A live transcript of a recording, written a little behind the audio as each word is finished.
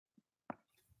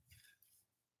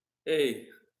Hey,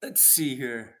 let's see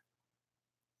here.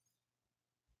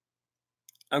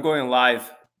 I'm going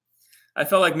live. I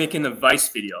felt like making a Vice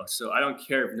video, so I don't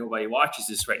care if nobody watches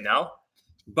this right now.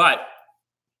 But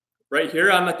right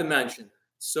here, I'm at the mansion.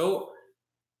 So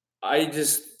I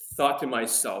just thought to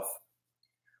myself,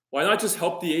 why not just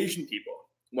help the Asian people?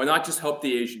 Why not just help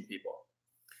the Asian people?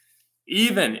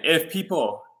 Even if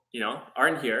people,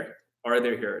 aren't here, or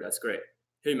they're here, that's great.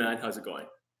 Hey man, how's it going?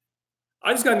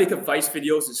 I just gotta make advice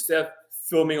videos instead of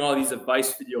filming all these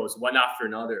advice videos one after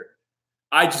another.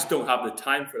 I just don't have the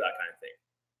time for that kind of thing.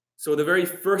 So the very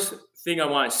first thing I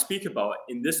want to speak about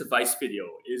in this advice video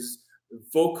is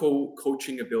vocal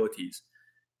coaching abilities.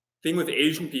 Thing with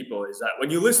Asian people is that when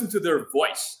you listen to their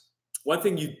voice, one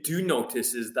thing you do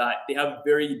notice is that they have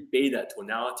very beta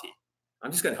tonality.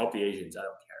 I'm just gonna help the Asians, I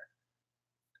don't care.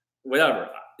 Whatever.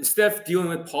 Instead of dealing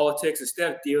with politics,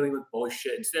 instead of dealing with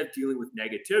bullshit, instead of dealing with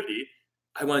negativity,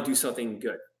 I want to do something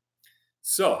good.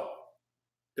 So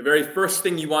the very first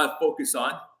thing you want to focus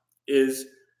on is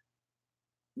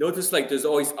notice like there's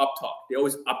always up talk. They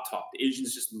always up talk. The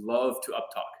Asians just love to up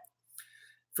talk.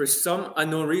 For some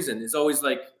unknown reason, it's always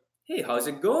like, hey, how's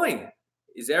it going?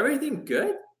 Is everything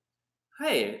good?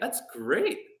 Hey, that's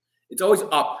great. It's always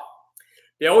up.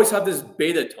 They always have this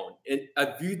beta tone. And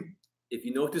if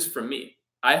you notice from me,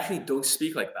 I actually don't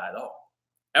speak like that at all.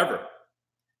 Ever.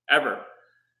 Ever.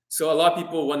 So a lot of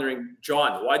people wondering,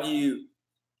 John, why do you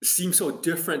seem so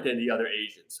different than the other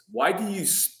Asians? Why do you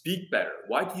speak better?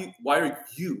 Why are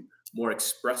you more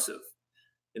expressive?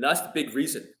 And that's the big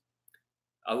reason.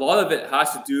 A lot of it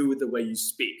has to do with the way you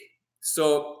speak.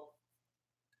 So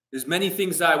there's many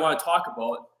things that I want to talk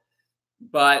about,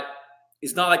 but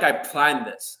it's not like I planned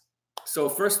this. So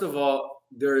first of all,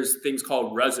 there's things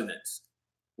called resonance.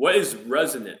 What is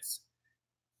resonance?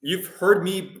 You've heard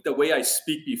me the way I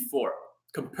speak before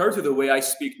compared to the way I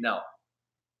speak now.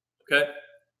 Okay?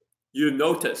 You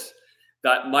notice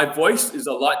that my voice is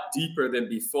a lot deeper than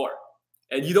before.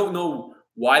 And you don't know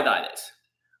why that is.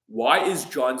 Why is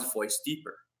John's voice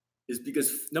deeper? Is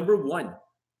because number one,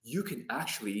 you can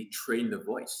actually train the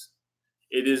voice.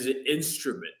 It is an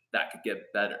instrument that could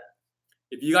get better.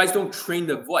 If you guys don't train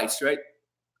the voice, right,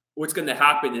 what's going to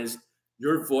happen is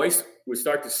your voice will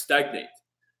start to stagnate.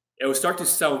 It will start to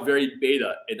sound very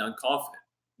beta and unconfident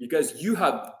because you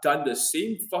have done the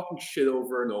same fucking shit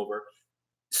over and over,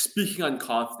 speaking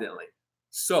unconfidently.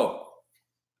 So,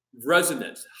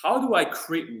 resonance. How do I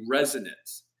create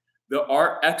resonance? There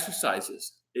are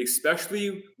exercises,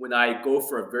 especially when I go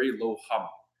for a very low hum.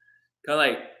 Kind of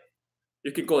like,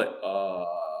 you can go like,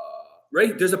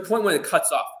 right? There's a point when it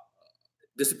cuts off,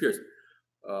 disappears.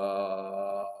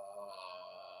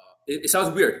 It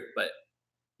sounds weird, but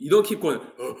you don't keep going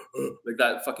like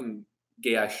that fucking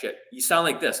gay ass shit. You sound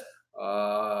like this. You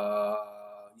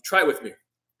try it with me.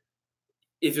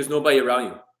 If there's nobody around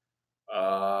you.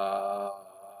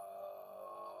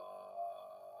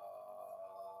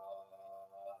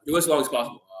 Do as long as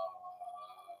possible.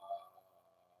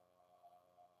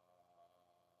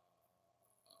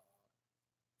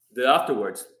 Then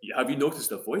afterwards, have you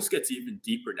noticed the voice gets even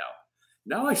deeper now?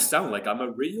 Now I sound like I'm a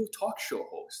radio talk show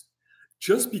host.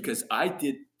 Just because I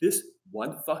did this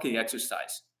one fucking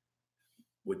exercise.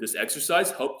 Would this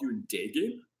exercise help you in day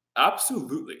game?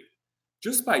 Absolutely.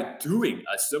 Just by doing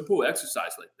a simple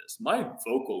exercise like this, my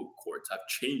vocal cords have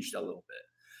changed a little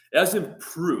bit. It has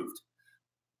improved.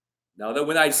 Now that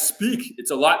when I speak,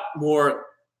 it's a lot more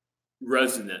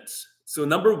resonance. So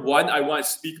number one I want to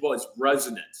speak about is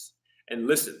resonance. And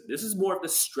listen, this is more of the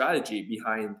strategy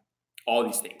behind all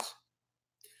these things.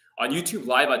 On YouTube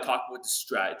Live, I talk about the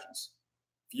strategies.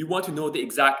 If you want to know the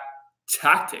exact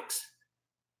tactics,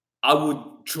 I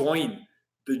would join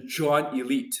the John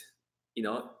Elite,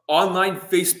 online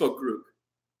Facebook group.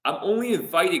 I'm only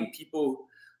inviting people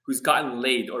who's gotten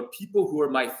laid or people who are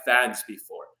my fans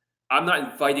before. I'm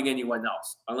not inviting anyone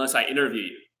else unless I interview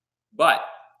you. But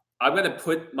I'm going to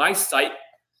put my site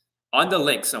on the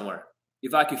link somewhere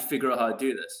if I could figure out how to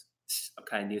do this. I'm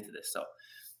kind of new to this, so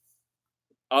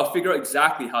I'll figure out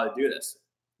exactly how to do this.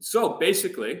 So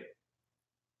basically,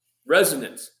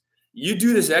 resonance. You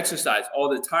do this exercise all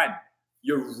the time,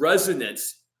 your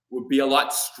resonance would be a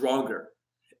lot stronger.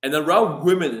 And around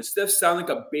women, instead of sounding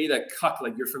like a beta cuck,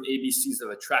 like you're from ABCs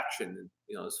of Attraction, and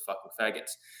those fucking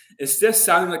faggots, instead of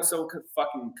sounding like some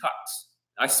fucking cucks,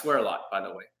 I swear a lot, by the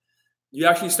way, you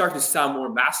actually start to sound more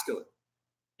masculine.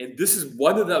 And this is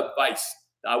one of the advice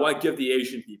that I want to give the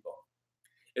Asian people.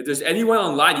 If there's anyone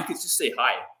online, you can just say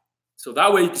hi. So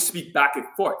that way you can speak back and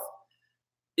forth.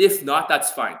 If not,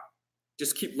 that's fine.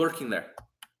 Just keep lurking there.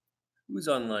 Who's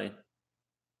online?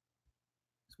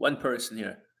 There's one person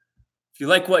here. If you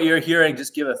like what you're hearing,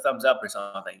 just give a thumbs up or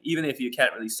something, even if you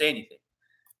can't really say anything,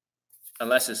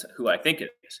 unless it's who I think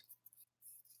it is.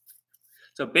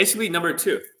 So basically, number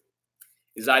 2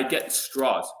 is I get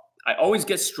straws. I always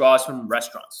get straws from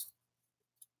restaurants.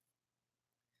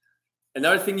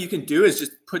 Another thing you can do is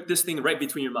just put this thing right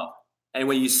between your mouth. And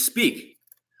when you speak,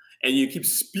 and you keep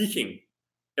speaking,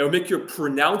 it'll make your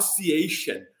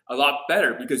pronunciation a lot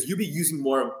better because you'll be using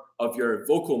more of your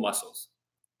vocal muscles.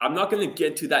 I'm not going to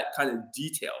get into that kind of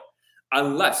detail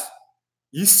unless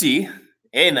you see,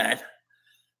 hey man.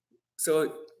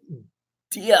 So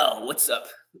DL, what's up?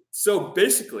 So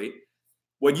basically,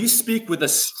 when you speak with a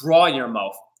straw in your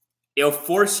mouth, it'll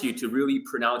force you to really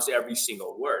pronounce every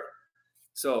single word.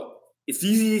 So it's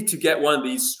easy to get one of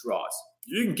these straws.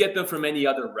 You can get them from any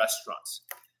other restaurants.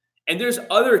 And there's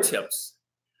other tips.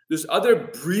 There's other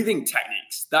breathing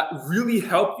techniques that really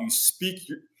help you speak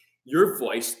your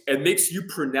voice and makes you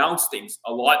pronounce things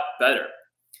a lot better.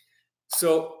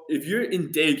 So if you're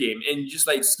in day game and you're just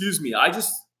like, excuse me, I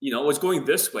just, was going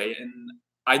this way and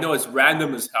I know it's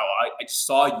random as hell. I just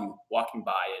saw you walking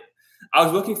by and I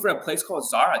was looking for a place called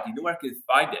Zara. Do you know where I could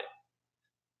find it?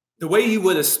 The way you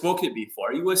would have spoken it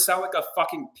before, you would sound like a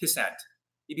fucking pissant.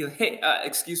 You'd be like, hey,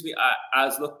 excuse me,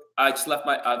 I just left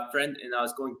my friend and I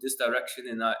was going this direction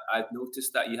and I've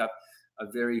noticed that you have a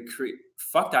very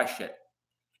fuck that shit.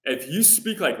 If you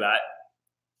speak like that,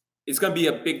 it's going to be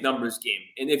a big numbers game.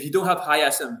 And if you don't have high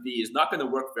SMV, it's not going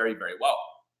to work very, very well.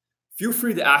 Feel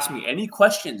free to ask me any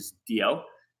questions, DL,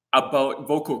 about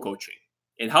vocal coaching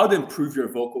and how to improve your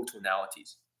vocal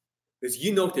tonalities. Because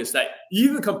you notice that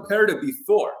even compared to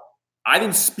before, I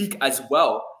didn't speak as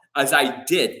well as I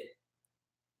did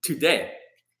today.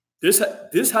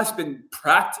 This has been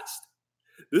practiced.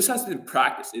 This has been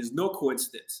practiced. It's no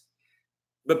coincidence.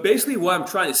 But basically what I'm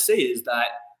trying to say is that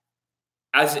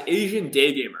as an Asian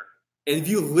day gamer, and if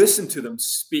you listen to them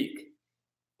speak,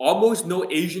 almost no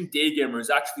Asian day gamers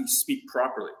actually speak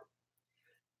properly.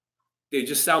 They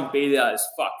just sound beta as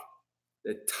fuck.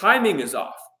 The timing is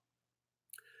off.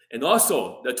 And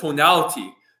also the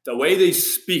tonality, the way they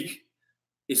speak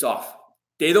is off.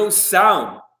 They don't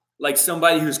sound like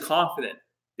somebody who's confident.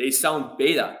 They sound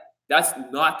beta. That's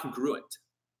not congruent.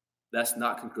 That's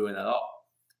not congruent at all.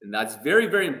 And that's very,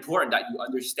 very important that you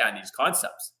understand these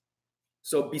concepts.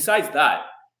 So besides that,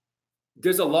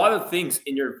 there's a lot of things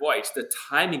in your voice, the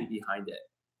timing behind it.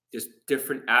 There's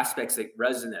different aspects like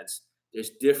resonance. There's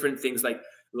different things like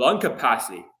lung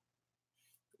capacity.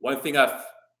 One thing I've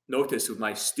noticed with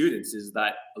my students is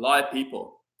that a lot of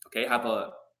people, have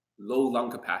a low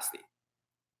lung capacity.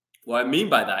 What I mean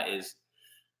by that is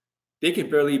they can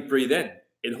barely breathe in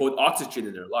and hold oxygen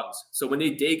in their lungs. So when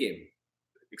they day game,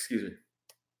 it's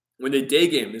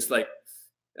like,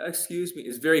 excuse me,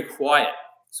 it's very quiet.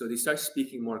 So they start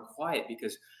speaking more quiet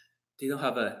because they don't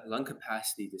have a lung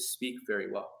capacity to speak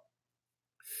very well.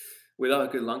 Without a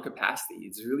good lung capacity,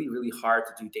 it's really, really hard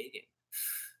to do day game.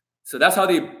 So that's how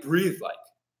they breathe like.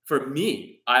 For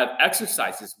me, I have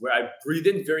exercises where I breathe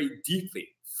in very deeply.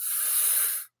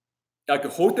 I can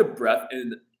hold the breath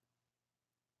and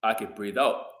I can breathe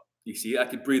out. You see, I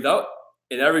can breathe out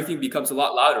and everything becomes a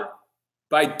lot louder.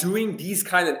 By doing these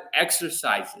kind of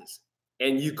exercises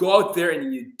and you go out there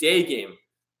and you day game,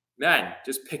 man,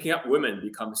 just picking up women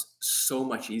becomes so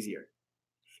much easier.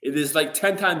 It is like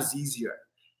 10 times easier.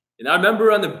 And I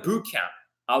remember on the boot camp,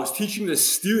 I was teaching the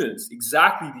students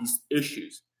exactly these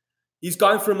issues. He's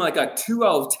gone from like a 2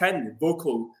 out of 10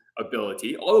 vocal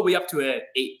ability all the way up to an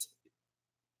 8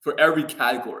 for every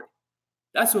category.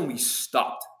 That's when we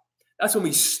stopped.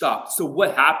 So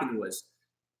what happened was,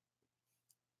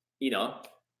 they're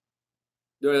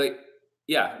like,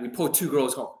 yeah, we pulled 2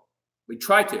 girls home. We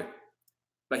tried to,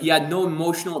 but he had no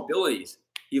emotional abilities.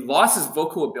 He lost his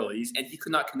vocal abilities and he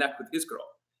could not connect with his girl.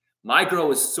 My girl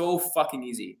was so fucking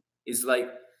easy. It's like,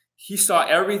 he saw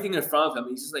everything in front of him.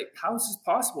 He's just like, how is this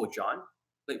possible, John?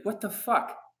 Like, what the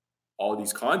fuck? All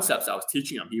these concepts I was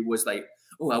teaching him. He was like,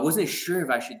 oh, I wasn't sure if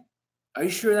I should. Are you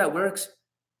sure that works?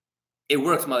 It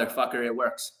works, motherfucker. It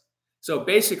works. So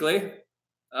basically,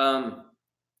 it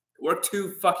worked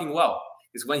too fucking well.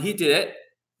 Because when he did it,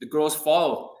 the girls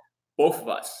followed both of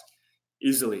us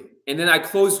easily. And then I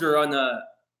closed her on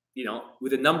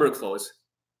with a number close.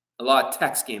 A lot of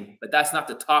text game. But that's not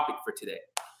the topic for today.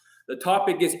 The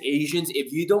topic is Asians.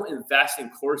 If you don't invest in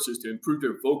courses to improve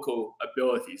your vocal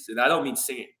abilities, and I don't mean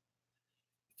singing,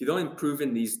 if you don't improve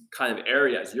in these kind of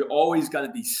areas, you're always going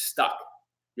to be stuck.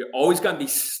 You're always going to be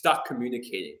stuck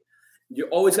communicating. You're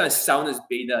always going to sound as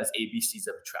beta as ABCs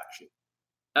of attraction.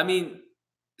 I mean,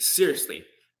 seriously,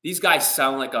 these guys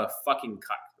sound like a fucking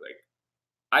cuck. Like,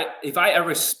 If I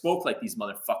ever spoke like these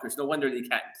motherfuckers, no wonder they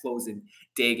can't close in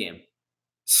day game.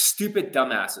 Stupid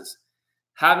dumbasses.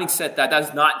 Having said that,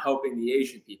 that's not helping the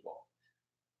Asian people.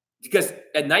 Because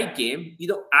at night game, you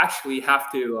don't actually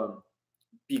have to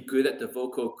be good at the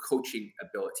vocal coaching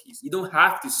abilities. You don't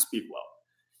have to speak well.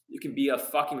 You can be a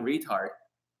fucking retard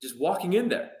just walking in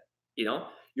there. You know,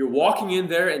 you're walking in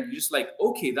there and you're just like,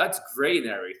 okay, that's great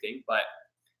and everything, but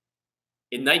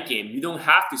in night game, you don't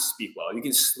have to speak well. You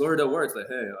can slur the words like,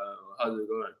 hey, how's it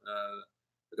going?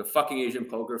 Like a fucking Asian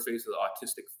poker face with an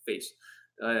autistic face.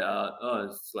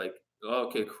 It's like, oh,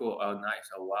 okay, cool. Oh, nice.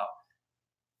 Oh, wow.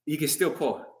 You can still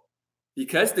pull.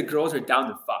 Because the girls are down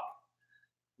to fuck.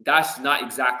 That's not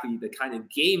exactly the kind of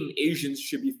game Asians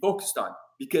should be focused on.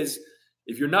 Because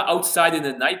if you're not outside in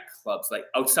the nightclubs, like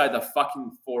outside the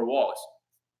fucking four walls,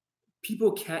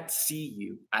 people can't see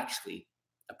you actually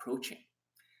approaching.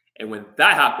 And when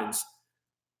that happens,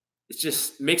 it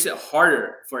just makes it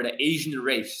harder for the Asian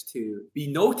race to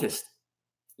be noticed.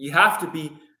 You have to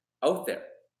be out there.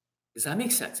 Does that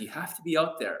make sense? You have to be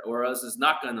out there or else it's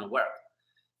not going to work.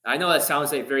 I know that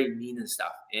sounds like very mean and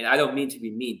stuff, and I don't mean to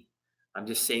be mean. I'm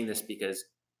just saying this because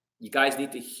you guys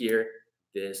need to hear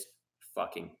this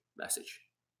fucking message.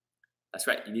 That's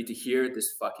right. You need to hear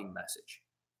this fucking message.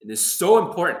 And it's so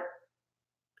important.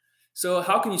 So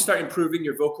how can you start improving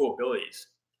your vocal abilities?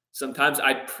 Sometimes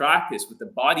I practice with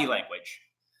the body language,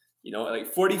 you know, like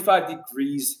 45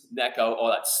 degrees, neck out, all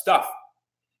that stuff.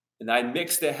 And I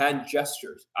mix the hand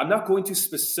gestures. I'm not going to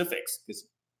specifics because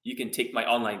you can take my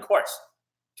online course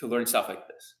to learn stuff like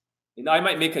this. And I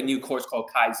might make a new course called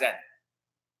Kaizen.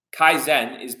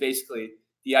 Kaizen is basically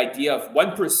the idea of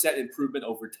 1% improvement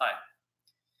over time.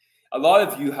 A lot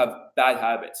of you have bad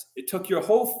habits. It took your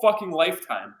whole fucking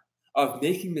lifetime of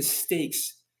making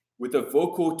mistakes with a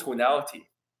vocal tonality.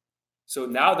 So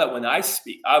now that when I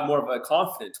speak, I have more of a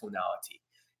confident tonality.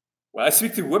 When I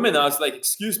speak to women, I was like,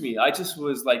 excuse me, I just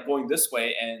was like going this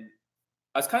way and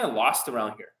I was kind of lost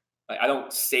around here. Like I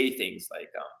don't say things like,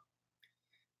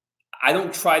 I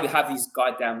don't try to have these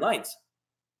goddamn lines.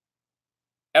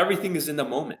 Everything is in the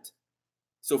moment.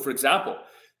 So for example,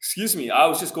 excuse me, I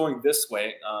was just going this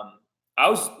way. I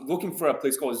was looking for a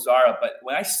place called Zara, but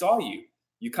when I saw you,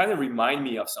 you kind of remind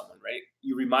me of someone, right?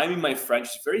 You remind me of my friend.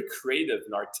 She's very creative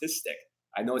and artistic.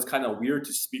 I know it's kind of weird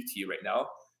to speak to you right now.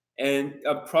 And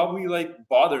I'm probably like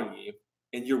bothering you.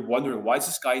 And you're wondering, why is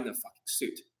this guy in a fucking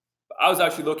suit? But I was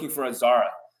actually looking for a Zara.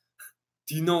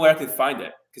 Do you know where I can find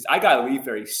it? Because I got to leave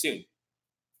very soon.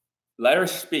 Let her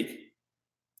speak.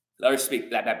 Let her speak.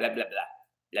 Blah, blah, blah, blah, blah.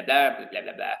 Blah, blah, blah, blah,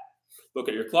 blah, blah. Look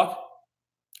at your clock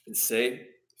and say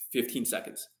 15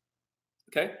 seconds.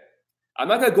 Okay? I'm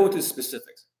not going to go into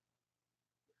specifics.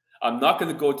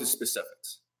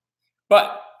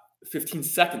 But 15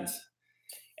 seconds.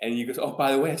 And you go, oh,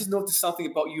 by the way, I just noticed something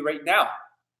about you right now.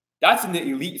 That's in the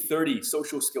Elite 30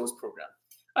 social skills program.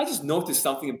 I just noticed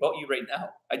something about you right now.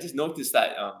 I just noticed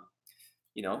that,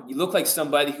 you look like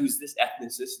somebody who's this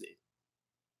ethnicity.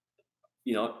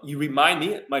 You remind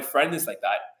me, my friend is like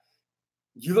that.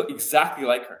 You look exactly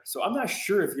like her. So I'm not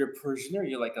sure if you're Persian or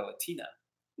you're like a Latina.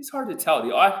 It's hard to tell.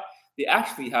 They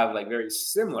actually have like very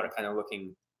similar kind of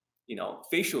looking,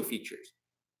 facial features.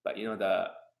 But,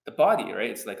 the body,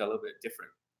 right? It's like a little bit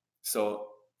different. So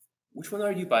which one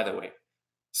are you, by the way?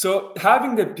 So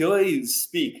having the ability to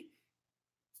speak,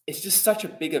 it's just such a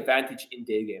big advantage in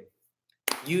day game.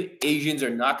 You Asians are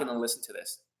not going to listen to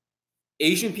this.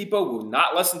 Asian people will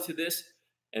not listen to this,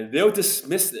 and they'll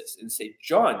dismiss this and say,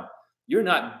 John, you're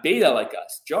not beta like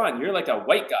us. John, you're like a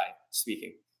white guy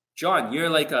speaking. John, you're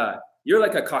like a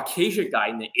Caucasian guy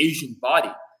in the Asian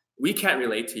body. We can't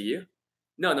relate to you.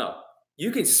 No.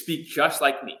 You can speak just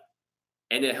like me,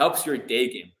 and it helps your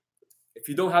day game. If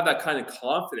you don't have that kind of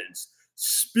confidence,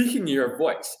 speaking your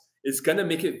voice is going to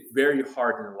make it very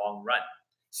hard in the long run.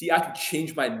 See, I can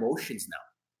change my emotions now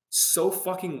so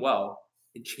fucking well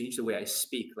and change the way I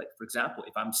speak. Like, for example,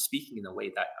 if I'm speaking in a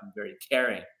way that I'm very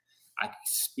caring, I can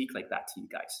speak like that to you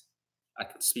guys. I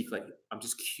can speak like, I'm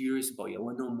just curious about you. I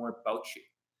want to know more about you.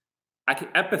 I can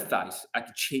empathize. I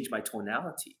can change my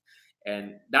tonality.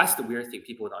 And that's the weird thing.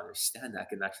 People don't understand that I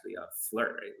can actually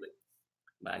flirt, right? Like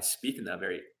when I speak in a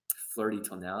very flirty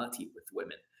tonality with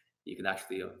women, you can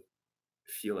actually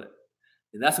feel it.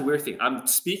 And that's a weird thing. I'm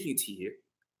speaking to you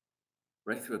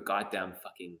right through a goddamn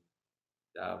fucking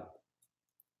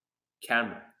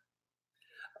camera,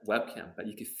 webcam, but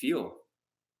you can feel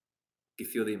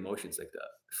the emotions, like the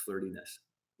flirtiness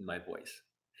in my voice.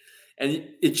 And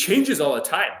it changes all the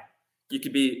time. You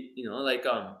could be, like,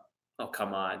 oh,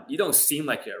 come on. You don't seem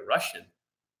like you're Russian.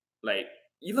 Like,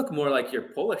 you look more like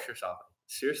you're Polish or something.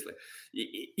 Seriously,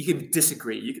 you can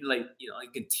disagree. You can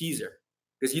you can tease her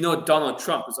because Donald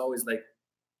Trump is always like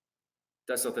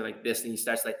does something like this, and he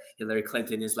starts like Hillary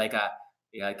Clinton is like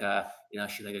she's like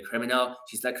a criminal.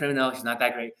 She's not criminal. She's not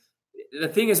that great. The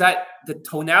thing is that the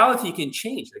tonality can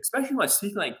change, especially when I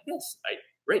speak like this.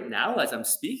 Right now, as I'm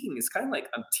speaking, it's kind of like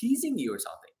I'm teasing you or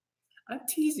something. I'm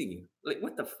teasing you. Like,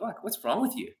 what the fuck? What's wrong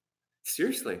with you?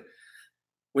 Seriously.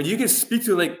 When you can speak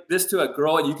to like this to a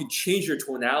girl and you can change your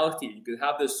tonality, you can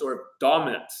have this sort of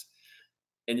dominance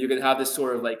and you can have this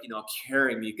sort of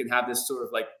caring, you can have this sort of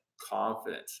like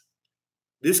confidence.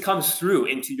 This comes through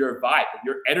into your vibe,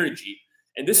 your energy.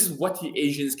 And this is what the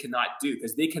Asians cannot do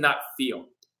because they cannot feel.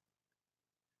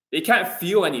 They can't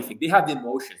feel anything. They have the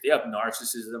emotions. They have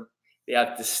narcissism. They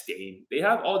have disdain. They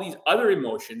have all these other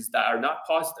emotions that are not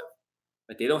positive.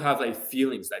 But they don't have like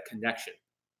feelings, that connection.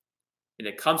 And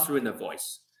it comes through in the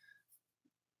voice.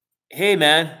 Hey,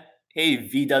 man. Hey,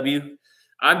 VW.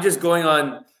 I'm just going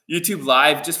on YouTube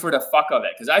Live just for the fuck of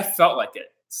it because I felt like it.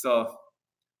 So,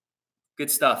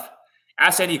 good stuff.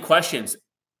 Ask any questions.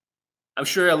 I'm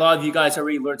sure a lot of you guys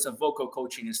already learned some vocal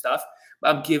coaching and stuff,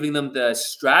 but I'm giving them the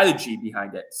strategy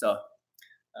behind it. So,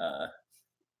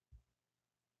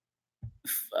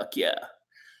 fuck yeah.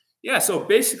 Yeah, so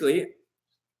basically,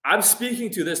 I'm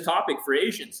speaking to this topic for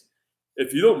Asians.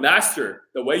 If you don't master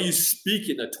the way you speak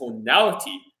in the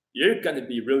tonality, you're going to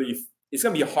be it's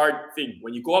going to be a hard thing.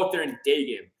 When you go out there and day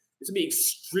game, it's going to be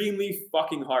extremely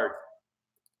fucking hard.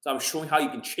 So I'm showing how you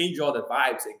can change all the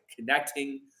vibes and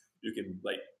connecting. You can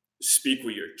like speak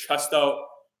with your chest out.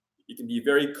 You can be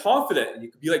very confident and you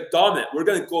can be like dominant. We're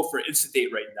going to go for an instant date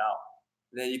right now.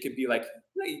 And then you can be like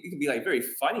very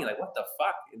funny, like what the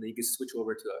fuck? And then you can switch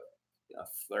over to a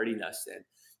flirtiness and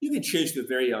you can change to a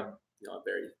very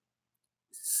very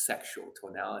sexual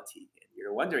tonality. And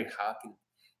you're wondering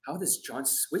how does John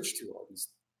switch to all these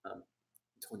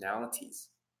tonalities?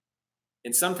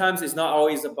 And sometimes it's not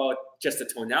always about just the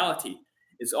tonality.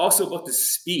 It's also about the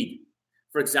speed.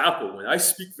 For example, when I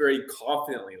speak very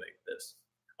confidently like this,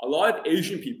 a lot of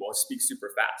Asian people speak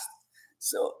super fast.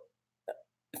 So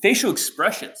facial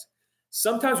expressions.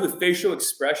 Sometimes with facial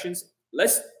expressions,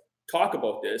 let's talk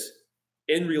about this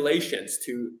in relations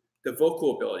to the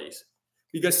vocal abilities.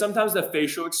 Because sometimes the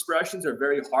facial expressions are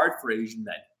very hard for Asian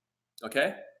men.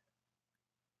 Okay?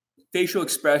 Facial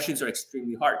expressions are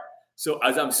extremely hard. So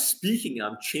as I'm speaking,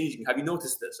 I'm changing. Have you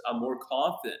noticed this? I'm more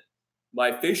confident.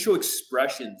 My facial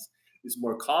expressions is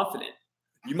more confident.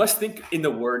 You must think in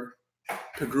the word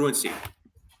congruency.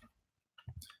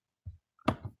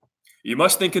 You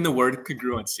must think in the word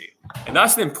congruency. And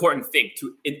that's the important thing.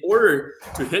 In order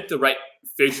to hit the right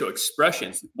facial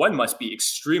expressions, one must be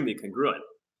extremely congruent.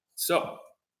 So,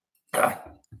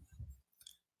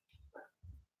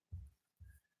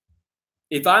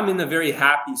 if I'm in a very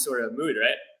happy sort of mood,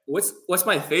 right? What's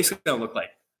my face gonna look like?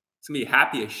 It's gonna be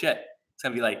happy as shit. It's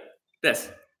gonna be like this.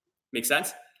 Make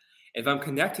sense? If I'm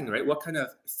connecting, right, what kind of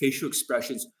facial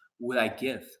expressions would I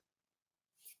give?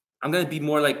 I'm gonna be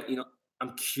more like,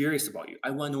 I'm curious about you.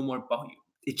 I want to know more about you.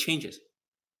 It changes.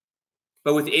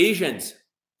 But with Asians,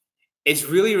 it's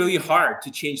really, really hard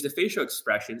to change the facial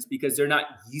expressions because they're not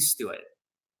used to it.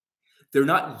 They're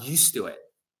not used to it.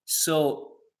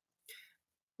 So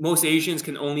most Asians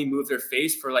can only move their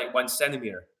face for like 1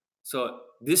 centimeter. So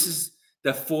this is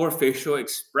the 4 facial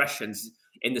expressions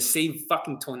in the same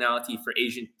fucking tonality for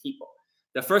Asian people.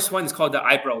 The first one is called the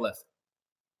eyebrow lift.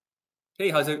 Hey,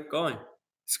 how's it going?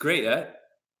 It's great, eh?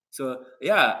 So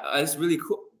yeah, it's really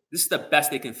cool. This is the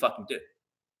best they can fucking do.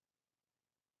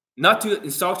 Not to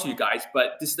insult you guys,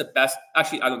 but this is the best.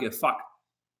 Actually, I don't give a fuck.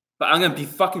 But I'm going to be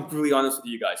fucking brutally honest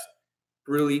with you guys.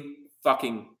 Really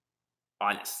fucking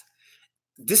honest.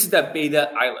 This is the beta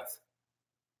eye lift.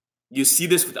 You see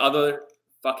this with other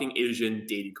fucking Asian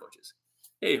dating coaches.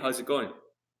 Hey, how's it going?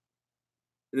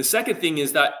 And the second thing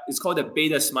is that it's called a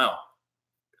beta smile.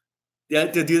 They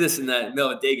have to do this in the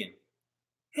middle of the day game.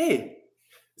 Hey,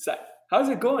 how's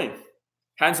it going?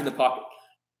 Hands in the pocket.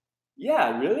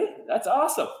 Yeah, really? That's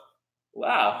awesome.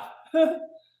 Wow.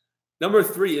 Number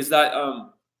 3 is that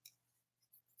a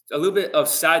little bit of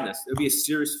sadness. It'll be a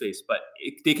serious face, but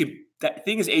that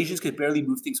thing is Asians could barely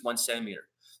move things 1 centimeter.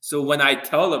 So when I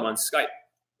tell them on Skype,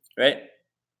 right,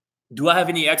 do I have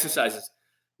any exercises?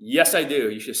 Yes, I do.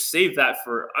 You should save that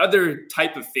for other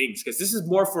type of things because this is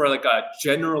more for like a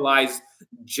general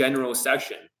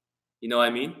session. You know what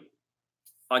I mean?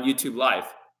 On YouTube Live.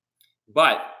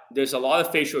 But there's a lot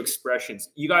of facial expressions.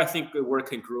 You got to think the word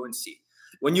congruency.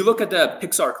 When you look at the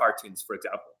Pixar cartoons, for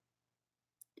example,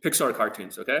 Pixar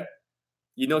cartoons, okay?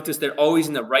 You notice they're always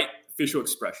in the right facial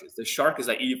expressions. The shark is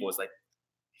like evil. It's like,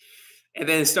 And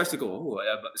then it starts to go,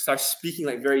 starts speaking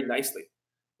like very nicely.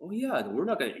 Oh yeah, we're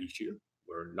not gonna eat you.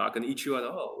 We're not gonna eat you at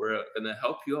all. We're gonna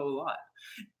help you out a lot.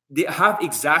 They have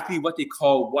exactly what they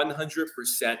call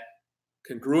 100%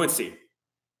 congruency.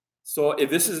 So if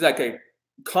this is like a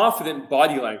confident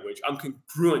body language, I'm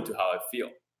congruent to how I feel.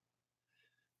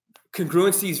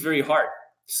 Congruency is very hard.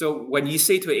 So when you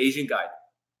say to an Asian guy,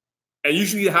 and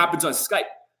usually it happens on Skype,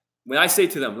 when I say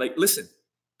to them, like, listen,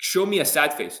 show me a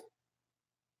sad face.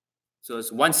 So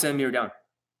it's 1 centimeter down.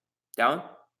 Down.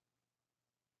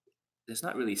 It's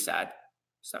not really sad.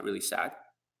 It's not really sad.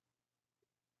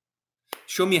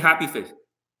 Show me a happy face.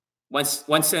 1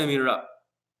 centimeter up.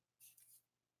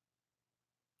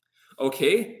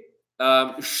 Okay.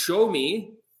 Show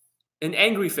me an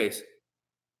angry face.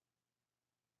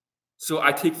 So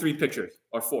I take 3 pictures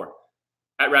or 4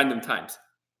 at random times.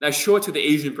 And I show it to the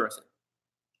Asian person.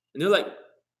 And they're like,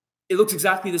 it looks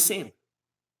exactly the same.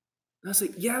 And I was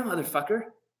like, yeah,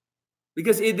 motherfucker.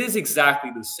 Because it is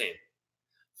exactly the same.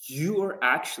 You are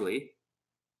actually,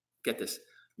 get this,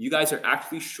 you guys are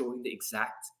actually showing the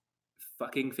exact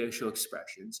fucking facial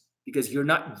expressions because you're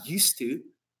not used to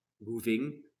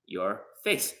moving your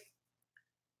face.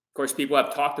 Of course, people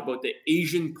have talked about the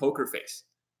Asian poker face.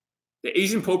 The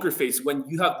Asian poker face when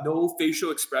you have no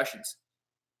facial expressions.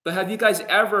 But have you guys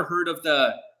ever heard of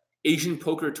the Asian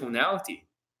poker tonality?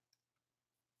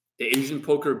 The Asian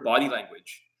poker body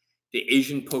language? The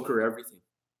Asian poker everything?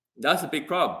 That's a big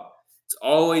problem. It's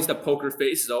always the poker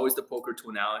face. It's always the poker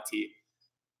tonality.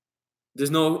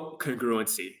 There's no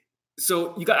congruency.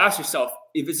 So you got to ask yourself,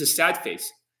 if it's a sad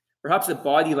face, perhaps the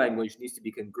body language needs to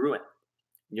be congruent.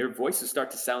 Your voice will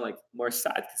start to sound like more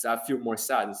sad because I feel more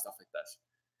sad and stuff like this.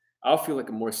 I'll feel like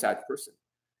a more sad person.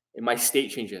 And my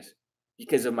state changes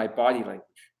because of my body language.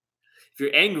 If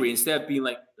you're angry, instead of being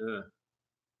like, ugh,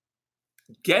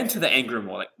 get into the anger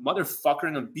mode. Like, motherfucker,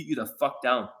 I'm going to beat you the fuck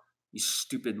down. You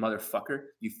stupid motherfucker.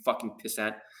 You fucking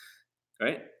pissant.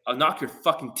 Right? I'll knock your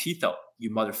fucking teeth out, you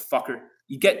motherfucker.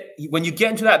 When you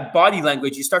get into that body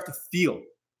language, you start to feel.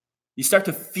 You start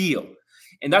to feel.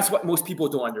 And that's what most people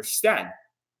don't understand.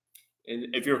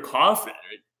 And if you're confident,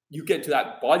 you get to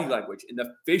that body language and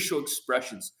the facial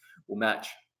expressions will match.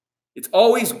 It's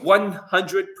always 100%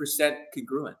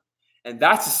 congruent. And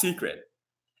that's the secret.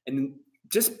 And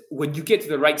just when you get to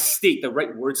the right state, the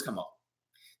right words come out.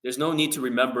 There's no need to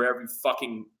remember every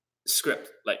fucking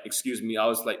script. Like, excuse me, I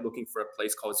was like looking for a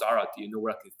place called Zara. Do you know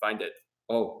where I can find it?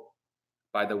 Oh,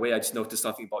 by the way, I just noticed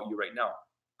something about you right now.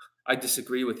 I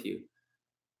disagree with you.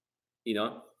 You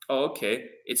know? Oh, okay.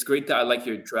 It's great that I like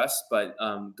your dress, but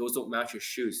those don't match your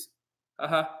shoes.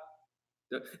 Haha.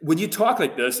 When you talk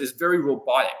like this, it's very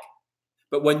robotic.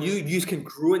 But when you use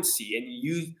congruency and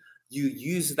you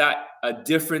use that a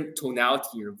different tonality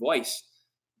in your voice,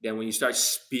 then when you start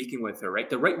speaking with her, right,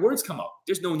 the right words come out.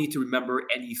 There's no need to remember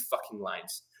any fucking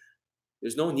lines.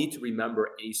 There's no need to remember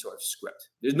any sort of script.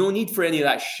 There's no need for any of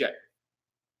that shit.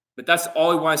 But that's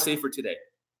all I want to say for today.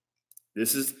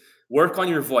 This is work on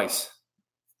your voice.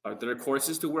 Are there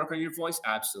courses to work on your voice?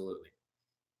 Absolutely.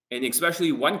 And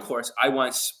especially one course I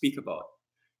want to speak about.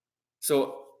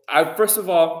 So I first of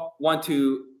all want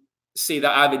to say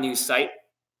that I have a new site,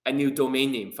 a new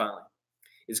domain name finally.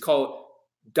 It's called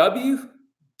John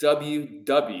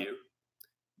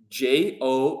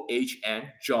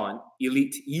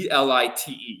Elite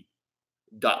ELITE.com.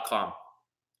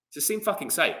 It's the same fucking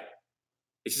site.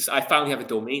 It's just I finally have a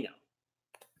domain now.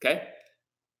 Okay?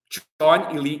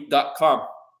 JohnElite.com.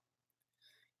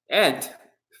 And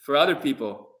for other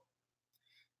people,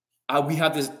 we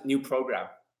have this new program.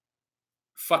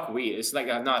 Fuck we. It's like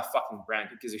I'm not a fucking brand.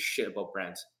 Who gives a shit about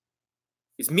brands?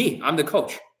 It's me. I'm the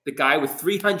coach. The guy with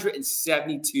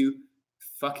 372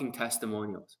 fucking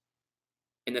testimonials.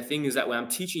 And the thing is that when I'm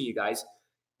teaching you guys,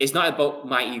 it's not about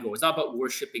my ego. It's not about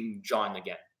worshiping John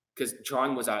again. Because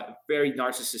John was a very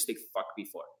narcissistic fuck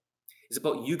before. It's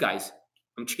about you guys.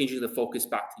 I'm changing the focus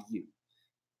back to you.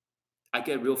 I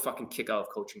get a real fucking kick out of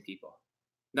coaching people.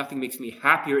 Nothing makes me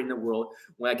happier in the world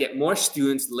when I get more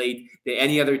students laid than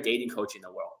any other dating coach in the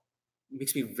world. It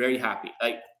makes me very happy.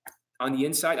 Like, on the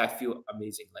inside, I feel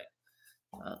amazing. Like,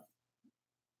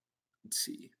 let's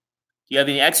see. Do you have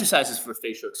any exercises for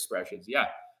facial expressions? Yeah.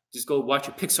 Just go watch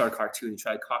a Pixar cartoon and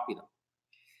try to copy them.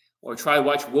 Or try to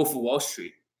watch Wolf of Wall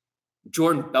Street.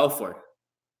 Jordan Belfort.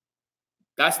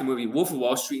 That's the movie. Wolf of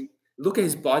Wall Street. Look at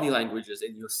his body languages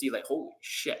and you'll see like, holy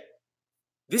shit.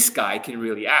 This guy can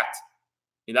really act.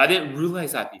 And I didn't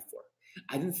realize that before.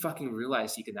 I didn't fucking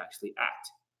realize he can actually act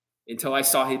until I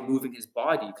saw him moving his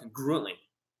body congruently.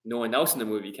 No one else in the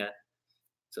movie can.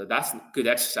 So that's good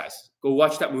exercise. Go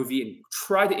watch that movie and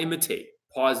try to imitate.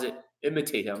 Pause it,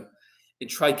 imitate him, and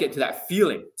try to get to that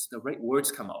feeling so the right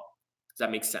words come out. Does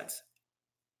that make sense?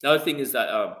 Another thing is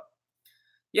that,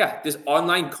 this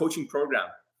online coaching program.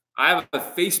 I have a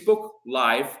Facebook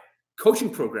Live coaching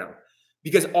program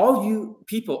because all you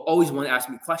people always want to ask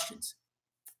me questions,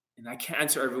 and I can't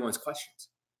answer everyone's questions.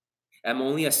 I'm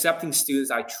only accepting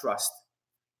students I trust,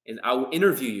 and I will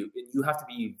interview you, and you have to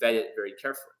be vetted very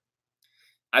carefully.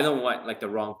 I don't want like the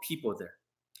wrong people there.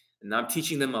 And I'm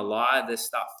teaching them a lot of this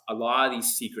stuff, a lot of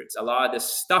these secrets, a lot of this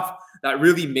stuff that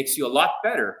really makes you a lot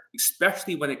better,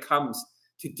 especially when it comes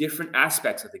to different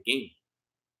aspects of the game.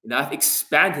 And I've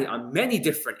expanded on many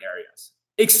different areas,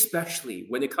 especially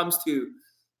when it comes to,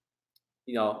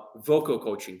 vocal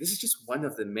coaching. This is just one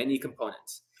of the many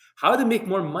components. How to make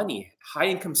more money, high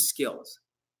income skills.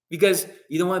 Because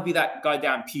you don't want to be that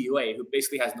goddamn PUA who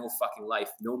basically has no fucking life,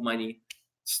 no money,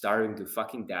 starving to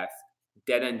fucking death,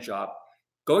 dead end job,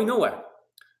 going nowhere.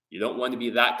 You don't want to be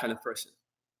that kind of person.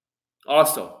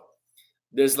 Also,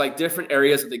 there's like different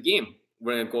areas of the game.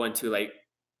 We're going to go into like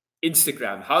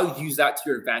Instagram, how to use that to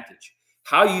your advantage,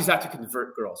 how to use that to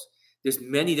convert girls. There's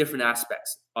many different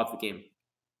aspects of the game.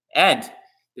 And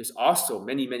there's also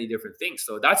many, many different things.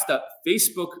 So that's the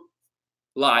Facebook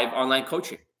Live online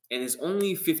coaching. And it's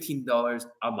only $15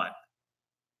 a month.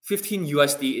 15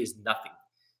 USD is nothing.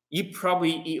 You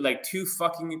probably eat like 2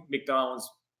 fucking McDonald's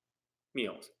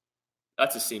meals.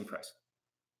 That's the same price.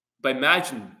 But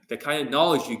imagine the kind of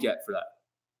knowledge you get for that.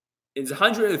 It's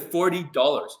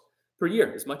 $140 per year.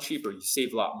 It's much cheaper. You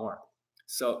save a lot more.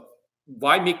 So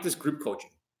why make this group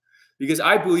coaching? Because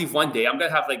I believe one day I'm going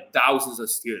to have like thousands of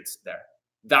students there.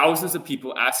 Thousands of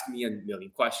people asking me a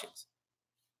million questions.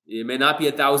 It may not be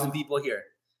 1,000 people here.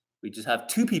 We just have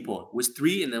 2 people. It was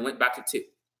 3 and then went back to 2.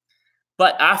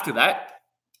 But after that,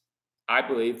 I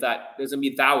believe that there's going to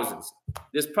be thousands.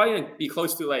 There's probably going to be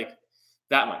close to like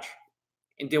that much.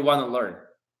 And they want to learn.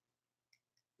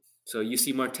 So you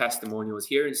see more testimonials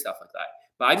here and stuff like that.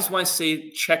 But I just want to say,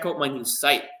 check out my new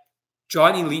site,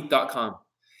 johnelite.com.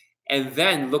 And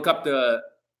then look up the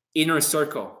Inner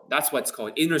Circle. That's what it's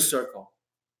called, Inner Circle.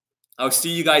 I'll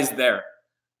see you guys there.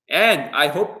 And I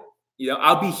hope,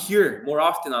 I'll be here more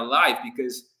often on live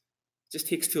because it just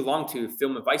takes too long to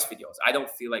film advice videos. I don't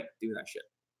feel like doing that shit.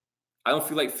 I don't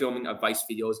feel like filming advice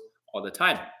videos all the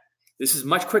time. This is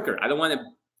much quicker. I don't want to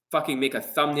fucking make a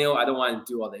thumbnail. I don't want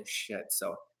to do all this shit.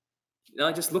 So,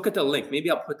 just look at the link. Maybe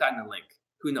I'll put that in the link.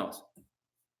 Who knows?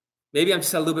 Maybe I'm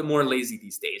just a little bit more lazy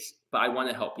these days, but I want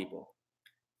to help people.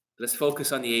 Let's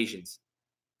focus on the Asians.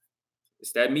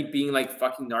 Instead of me being like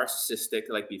fucking narcissistic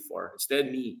like before, instead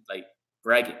of me like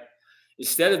bragging,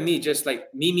 instead of me just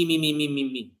like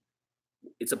me,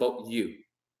 it's about you.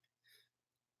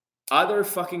 Other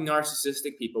fucking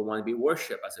narcissistic people want to be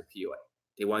worshipped as a PUA.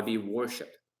 They want to be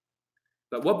worshipped.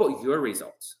 But what about your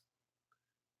results?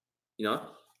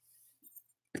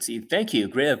 Let's see. Thank you.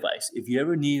 Great advice. If you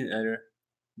ever need another,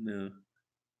 no.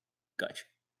 Gotcha.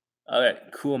 All right.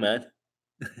 Cool, man.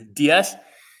 DS?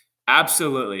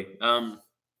 Absolutely.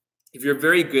 If you're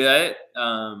very good at it,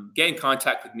 get in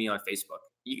contact with me on Facebook.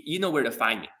 You know where to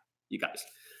find me, you guys.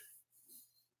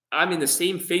 I'm in the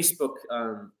same Facebook,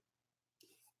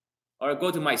 or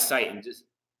go to my site and just,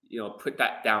 put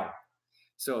that down.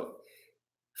 So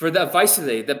for the advice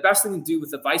today, the best thing to do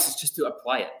with advice is just to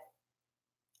apply it.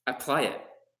 Apply it.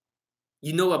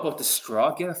 You know about the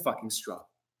straw? Get a fucking straw,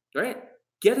 right?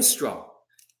 Get a straw.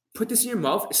 Put this in your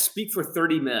mouth, speak for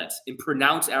 30 minutes, and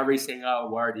pronounce every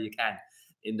single word you can.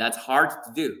 And that's hard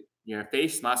to do. Your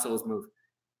face muscles move.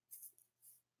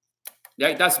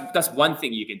 Yeah, that's one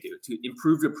thing you can do to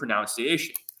improve your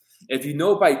pronunciation. If you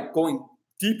know by going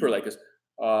deeper like this,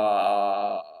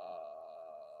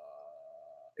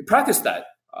 practice that.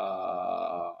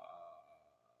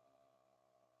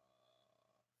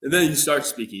 And then you start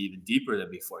speaking even deeper than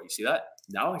before. You see that?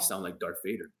 Now I sound like Darth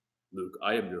Vader. Luke,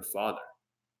 I am your father.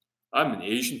 I'm an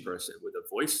Asian person with a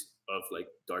voice of like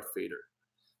Darth Vader.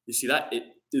 You see that? It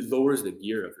lowers the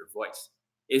gear of your voice.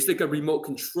 It's like a remote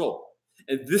control.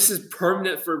 And this is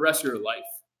permanent for the rest of your life.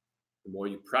 The more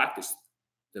you practice,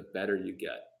 the better you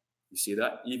get. You see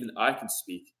that? Even I can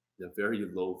speak in a very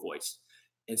low voice.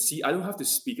 And see, I don't have to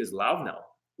speak as loud now.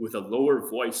 With a lower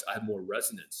voice, I have more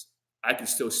resonance. I can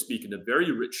still speak in a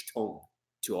very rich tone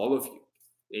to all of you.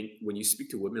 And when you speak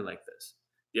to women like this,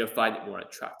 they'll find it more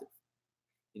attractive.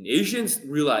 And Asians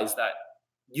realize that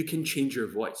you can change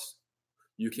your voice.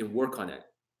 You can work on it.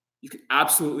 You can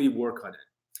absolutely work on it.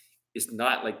 It's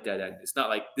not like dead end. It's not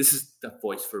like this is the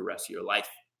voice for the rest of your life.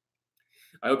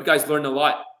 I hope you guys learned a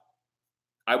lot.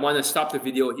 I want to stop the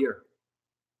video here.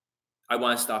 I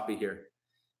want to stop it here.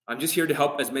 I'm just here to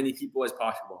help as many people as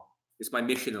possible. It's my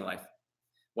mission in life.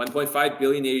 1.5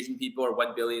 billion Asian people or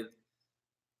 1 billion.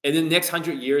 And in the next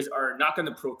 100 years are not going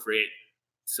to procreate.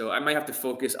 So I might have to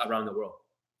focus around the world.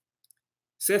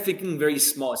 Instead of thinking very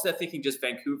small, instead of thinking just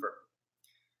Vancouver,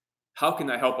 how can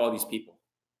I help all these people?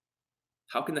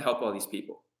 How can I help all these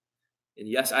people? And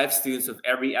yes, I have students of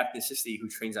every ethnicity who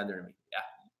trains under me. Yeah,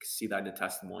 you can see that in the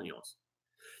testimonials.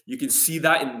 You can see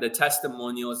that in the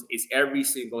testimonials. It's every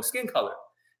single skin color.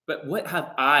 But what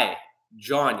have I,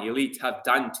 John Elite, have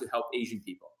done to help Asian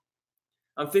people?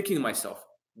 I'm thinking to myself,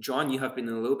 John, you have been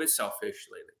a little bit selfish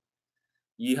lately.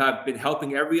 You have been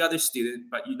helping every other student,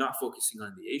 but you're not focusing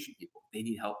on the Asian people. They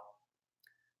need help.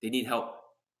 They need help.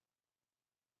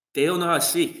 They don't know how to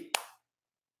speak.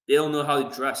 They don't know how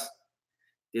to dress.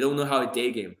 They don't know how to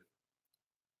day game.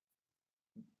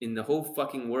 In the whole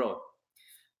fucking world,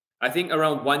 I think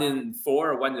around 1 in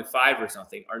 4 or 1 in 5 or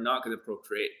something are not going to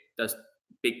procreate. That's a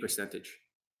big percentage.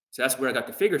 So that's where I got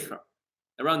the figures from,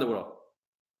 around the world.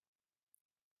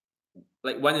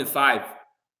 Like 1 in 5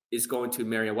 is going to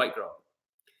marry a white girl.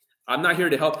 I'm not here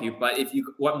to help you, but if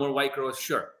you want more white girls,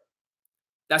 sure.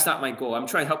 That's not my goal. I'm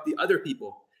trying to help the other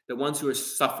people, the ones who are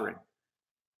suffering.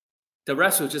 The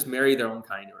rest will just marry their own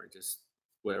kind or just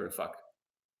whatever the fuck,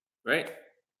 right?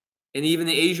 And even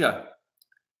in Asia,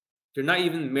 they're not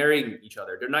even marrying each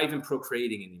other. They're not even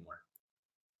procreating anymore.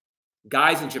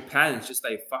 Guys in Japan is just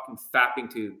like fucking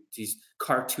fapping to these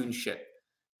cartoon shit.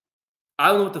 I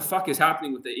don't know what the fuck is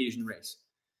happening with the Asian race.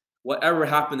 Whatever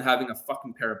happened to having a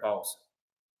fucking pair of balls?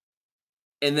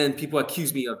 And then people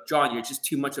accuse me of, John, you're just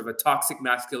too much of a toxic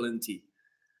masculinity.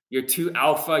 You're too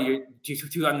alpha. You're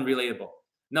too unrelatable.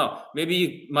 No, maybe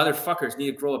you motherfuckers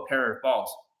need to grow a pair of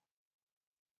balls.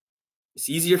 It's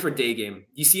easier for day game.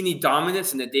 Do you see any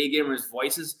dominance in the day gamers'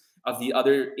 voices of the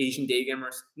other Asian day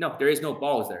gamers? No, there is no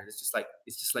balls there. It's just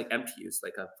like empty. It's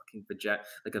like a fucking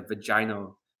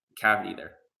vaginal cavity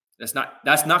there. That's not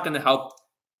going to help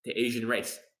the Asian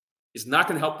race. It's not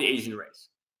going to help the Asian race.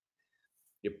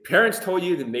 Your parents told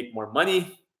you to make more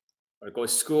money or go to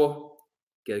school,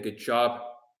 get a good job,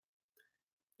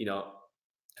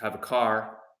 have a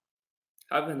car,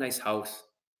 have a nice house.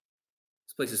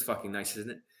 This place is fucking nice,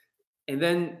 isn't it? And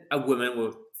then a woman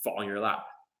will fall in your lap.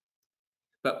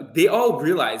 But they all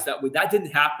realized that when that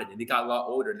didn't happen and they got a lot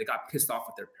older, they got pissed off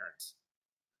with their parents.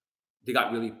 They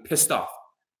got really pissed off.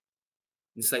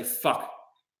 It's like, fuck.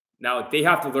 Now they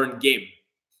have to learn game.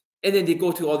 And then they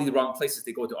go to all these wrong places.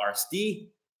 They go to RSD.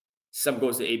 Some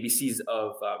goes to ABCs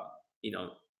of,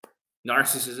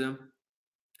 narcissism.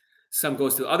 Some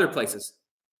goes to other places.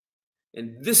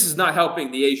 And this is not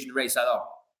helping the Asian race at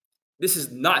all. This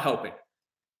is not helping.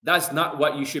 That's not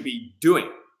what you should be doing.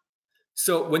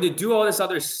 So when they do all this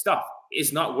other stuff,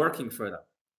 it's not working for them.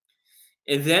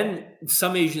 And then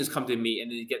some Asians come to me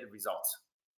and they get the results.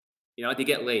 They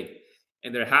get laid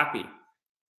and they're happy.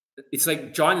 It's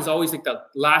like John is always like the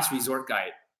last resort guy.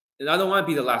 And I don't want to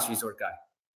be the last resort guy.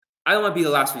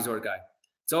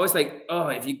 It's always like, oh,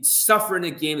 if you suffer in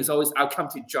a game, it's always, I'll come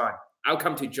to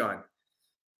John.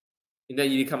 And then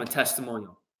you become a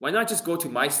testimonial. Why not just go to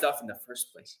my stuff in the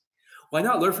first place? Why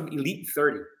not learn from Elite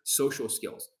 30 social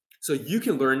skills? So you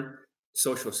can learn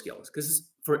social skills because it's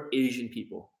for Asian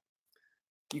people.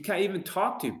 You can't even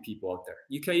talk to people out there.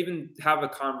 You can't even have a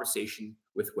conversation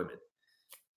with women.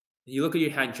 You look at your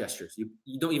hand gestures.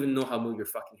 You don't even know how to move your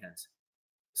fucking hands.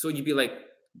 So you'd be like,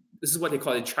 this is what they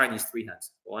call in Chinese 3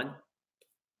 hands. 1,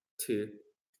 2,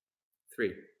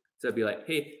 3. So I'd be like,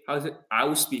 hey, how's it? I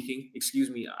was speaking. Excuse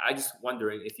me. I just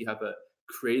wondering if you have a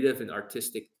creative and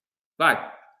artistic vibe.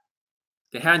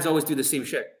 The hands always do the same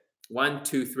shit. 1,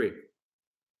 2, 3.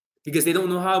 Because they don't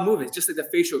know how to move it. It's just like the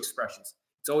facial expressions.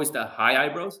 It's always the high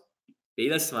eyebrows,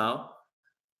 beta smile,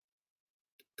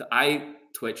 the eye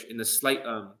twitch, and the slight,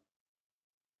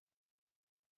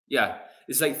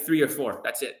 it's like 3 or 4.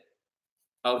 That's it.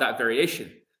 Of that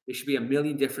variation. There should be a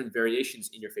million different variations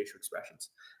in your facial expressions.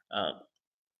 I'm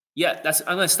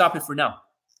going to stop it for now.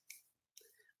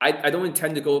 I don't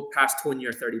intend to go past 20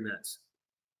 or 30 minutes.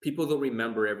 People don't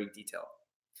remember every detail.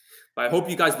 But I hope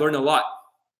you guys learn a lot.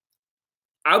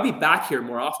 I'll be back here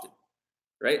more often,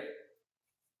 right?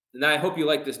 And I hope you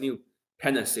like this new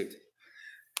penna suit.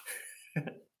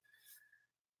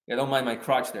 Yeah, don't mind my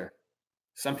crotch there.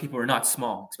 Some people are not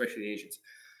small, especially Asians.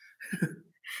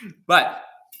 But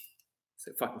it's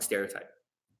a fucking stereotype.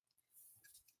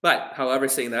 But, however,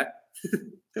 saying that,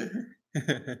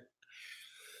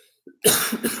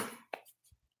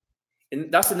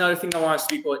 and that's another thing I want to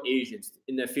speak about Asians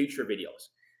in the future videos.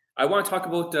 I want to talk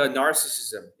about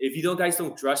narcissism. If you guys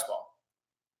don't dress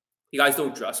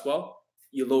well,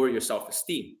 you lower your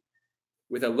self-esteem.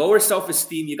 With a lower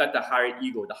self-esteem, you got the higher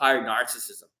ego, the higher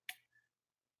narcissism.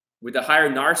 with the higher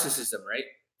narcissism, right?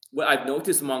 What I've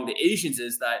noticed among the Asians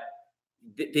is that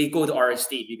they go to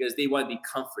RSD because they want to be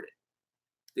comforted.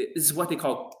 This is what they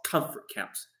call comfort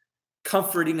camps,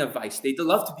 comforting advice. They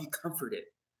love to be comforted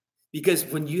because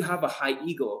when you have a high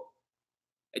ego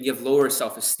and you have lower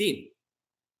self-esteem,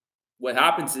 what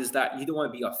happens is that you don't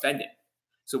want to be offended.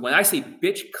 So when I say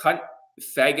bitch, cunt,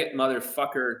 faggot,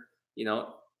 motherfucker,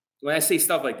 when I say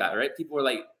stuff like that, right? People are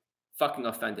like fucking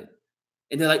offended.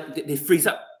 And they're like, they freeze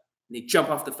up. And they jump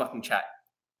off the fucking chat.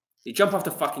 They jump off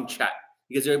the fucking chat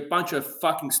because they're a bunch of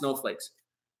fucking snowflakes.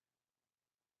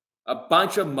 A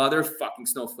bunch of motherfucking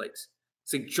snowflakes.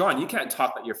 It's like, John, you can't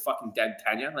talk like you're fucking dead,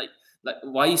 Tanya. Like,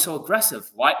 why are you so aggressive?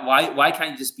 Why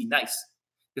can't you just be nice?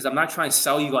 Because I'm not trying to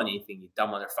sell you on anything, you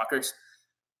dumb motherfuckers.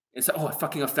 And so, I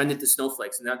fucking offended the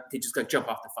snowflakes. And now they just gonna jump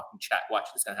off the fucking chat. Watch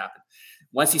this gonna happen.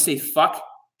 Once you say fuck,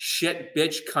 shit,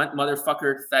 bitch, cunt,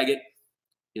 motherfucker, faggot,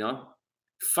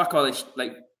 fuck all this.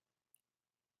 Like,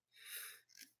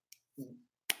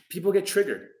 people get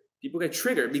triggered. People get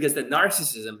triggered because the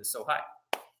narcissism is so high.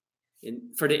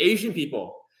 And for the Asian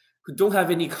people who don't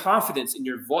have any confidence in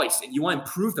your voice and you want to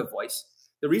improve the voice,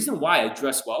 the reason why I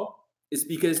dress well is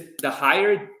because the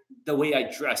higher the way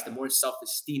I dress, the more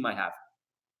self-esteem I have.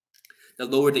 The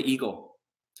lower the ego.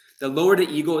 The lower the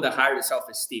ego, the higher the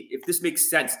self-esteem. If this makes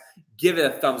sense, give it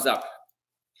a thumbs up.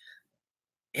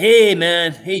 Hey,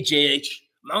 man. Hey, JH.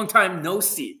 Long time no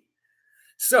see.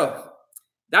 So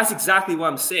that's exactly what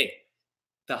I'm saying.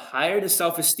 The higher the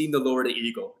self-esteem, the lower the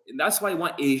ego. And that's why I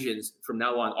want Asians from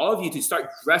now on, all of you, to start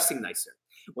dressing nicer.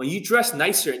 When you dress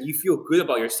nicer and you feel good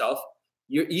about yourself,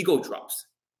 your ego drops.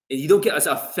 And you don't get as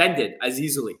offended as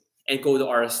easily and go to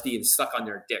RSD and suck on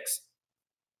their dicks.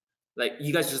 Like,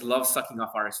 you guys just love sucking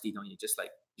off RSD, don't you? Just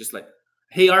like,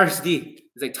 hey, RSD.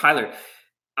 It's like, Tyler,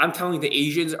 I'm telling you, the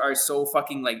Asians are so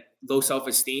fucking like low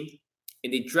self-esteem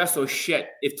and they dress so shit.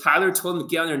 If Tyler told them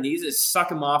to get on their knees and suck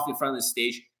them off in front of the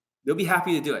stage, they'll be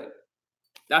happy to do it.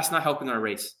 That's not helping our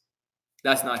race.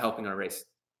 That's not helping our race.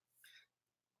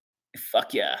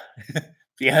 Fuck yeah.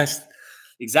 Yes,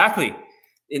 exactly.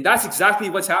 And that's exactly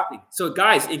what's happening. So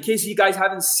guys, in case you guys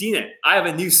haven't seen it, I have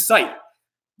a new site,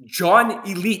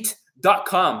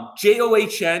 johnelite.com,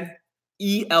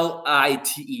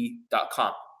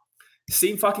 JOHNELITE.com.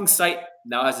 Same fucking site,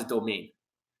 now has a domain.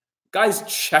 Guys,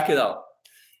 check it out.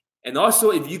 And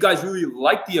also, if you guys really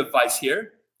like the advice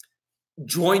here,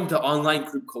 join the online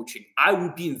group coaching. I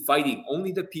will be inviting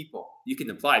only the people. You can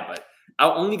apply, but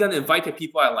I'm only going to invite the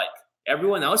people I like.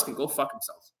 Everyone else can go fuck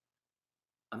themselves.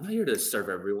 I'm not here to serve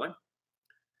everyone.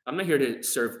 I'm not here to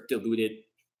serve deluded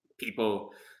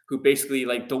people who basically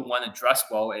like don't want to dress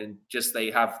well and just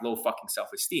they have low fucking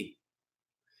self-esteem.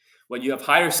 When you have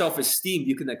higher self-esteem,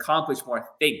 you can accomplish more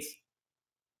things.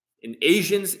 And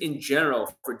Asians in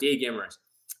general, for day gamers,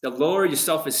 the lower your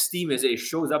self-esteem is, it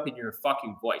shows up in your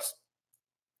fucking voice.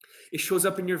 It shows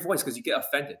up in your voice because you get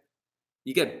offended.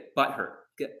 You get butthurt.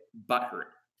 The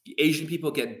Asian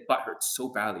people get butthurt so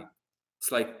badly.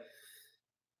 It's like,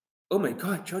 oh my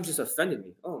God, John just offended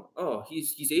me. Oh,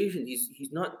 he's Asian.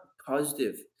 He's not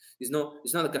positive. It's not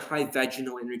like a high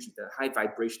vaginal energy, the high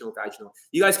vibrational vaginal.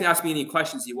 You guys can ask me any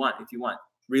questions you want if you want,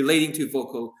 relating to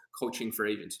vocal coaching for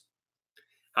Asians.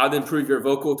 How to improve your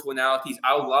vocal tonalities.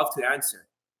 I would love to answer.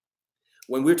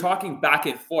 When we're talking back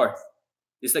and forth,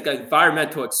 it's like an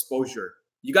environmental exposure.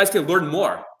 You guys can learn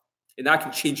more, and that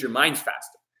can change your minds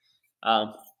faster.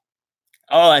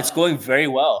 It's going very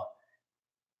well.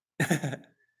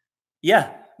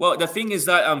 Yeah. Well, the thing is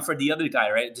that for the other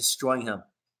guy, right, destroying him.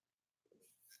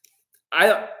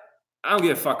 I don't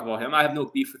give a fuck about him. I have no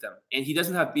beef with him, and he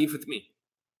doesn't have beef with me.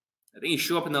 I think he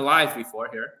showed up in the live before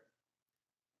here,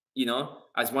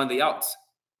 as one of the outs.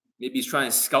 Maybe he's trying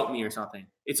to scout me or something.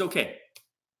 It's okay.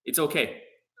 It's okay.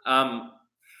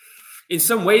 In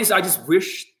some ways, I just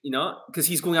wish, because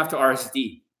he's going after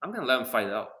RSD. I'm going to let him fight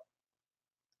it out.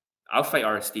 I'll fight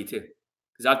RSD too,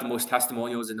 because I have the most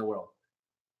testimonials in the world.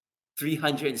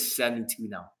 372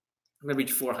 now. I'm going to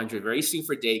reach 400 very soon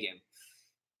for day game.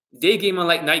 Day game,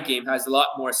 unlike night game, has a lot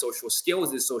more social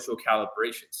skills and social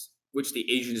calibrations, which the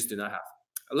Asians do not have.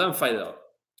 I'll let him fight it out.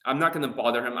 I'm not going to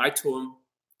bother him. I told him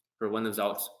for one of those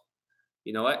outs,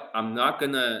 you know what? I'm not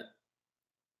going to.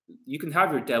 You can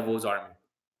have your devil's army.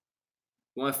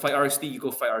 You want to fight RSD, you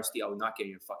go fight RSD. I will not get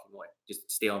in your fucking way. Just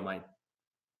stay online.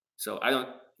 So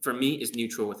for me, it's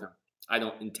neutral with him. I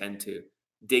don't intend to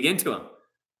dig into him.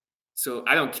 So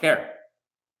I don't care.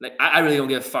 Like, I really don't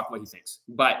give a fuck what he thinks.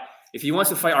 But if he wants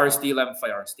to fight RSD, let him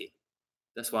fight RSD.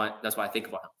 That's why I think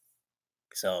about him.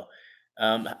 So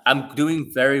I'm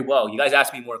doing very well. You guys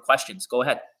ask me more questions. Go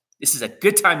ahead. This is a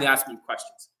good time to ask me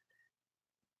questions.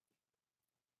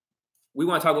 I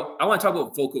want to talk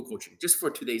about vocal coaching just for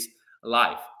today's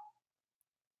live.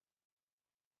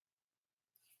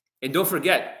 And don't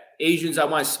forget, Asians, I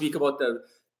want to speak about the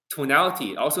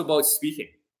tonality, also about speaking.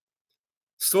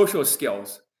 Social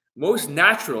skills. Most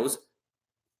naturals,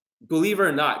 believe it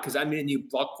or not, because I made a new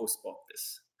blog post about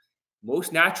this.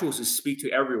 Most naturals is speak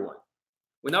to everyone.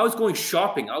 When I was going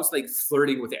shopping, I was like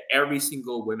flirting with every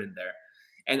single woman there.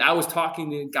 And I was talking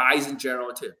to guys in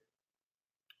general too.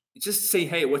 Just say,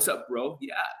 hey, what's up, bro?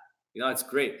 Yeah, it's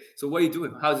great. So what are you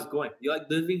doing? How's it going? You like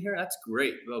living here? That's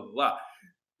great. Blah, blah, blah.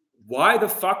 Why the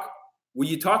fuck would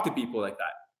you talk to people like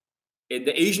that? And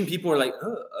the Asian people are like,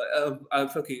 I'm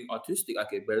fucking autistic. I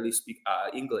can barely speak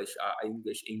English.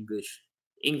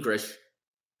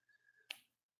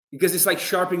 Because it's like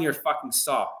sharpening your fucking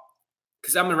saw.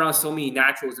 Because I'm around so many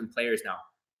naturals and players now.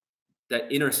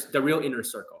 The real inner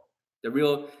circle.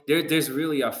 There's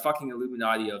really a fucking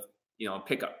Illuminati of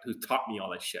pickup who taught me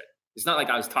all that shit. It's not like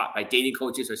I was taught by dating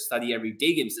coaches or study every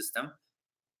day game system.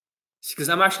 It's because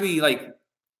I'm actually like,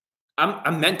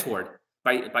 I'm mentored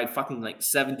by fucking like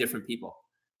 7 different people.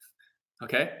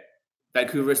 Okay?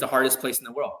 Vancouver is the hardest place in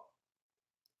the world.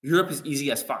 Europe is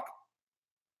easy as fuck.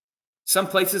 Some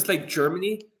places like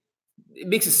Germany, it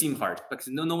makes it seem hard because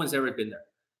no one's ever been there.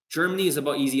 Germany is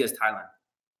about easy as Thailand.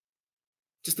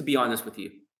 Just to be honest with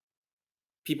you.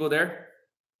 People there,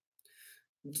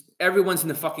 everyone's in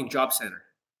the fucking job center.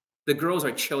 The girls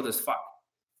are chilled as fuck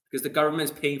because the government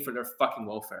is paying for their fucking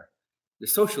welfare. The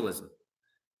socialism.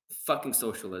 Fucking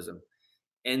socialism.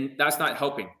 And that's not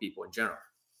helping people in general.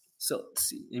 So let's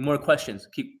see. Any more questions?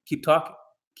 Keep talking.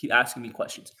 Keep asking me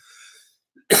questions.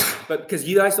 But because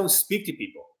you guys don't speak to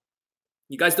people.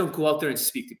 You guys don't go out there and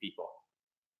speak to people.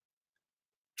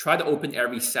 Try to open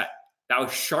every set. That will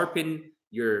sharpen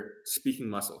your speaking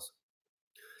muscles.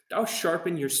 That will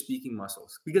sharpen your speaking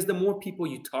muscles. Because the more people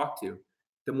you talk to,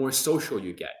 the more social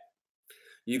you get.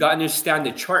 You got to understand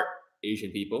the chart,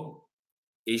 Asian people.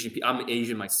 I'm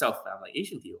Asian myself. I'm like,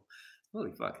 Asian people.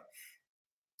 Holy fuck.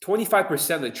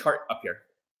 25% of the chart up here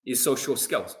is social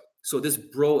skills. So this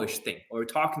bro-ish thing, or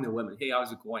talking to women, hey,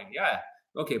 how's it going? Yeah,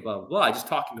 okay, blah, blah, blah. I just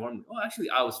talking normally. Oh, actually,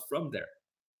 I was from there.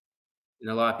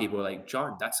 And a lot of people are like,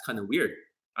 John, that's kind of weird.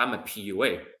 I'm a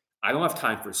PUA. I don't have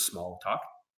time for small talk.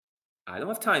 I don't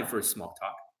want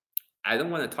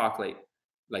to talk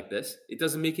like this. It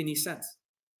doesn't make any sense.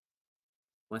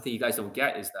 One thing you guys don't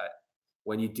get is that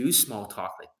when you do small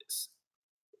talk like this,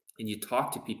 and you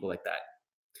talk to people like that,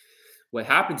 what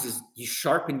happens is you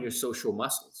sharpen your social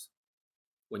muscles.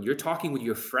 When you're talking with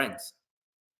your friends,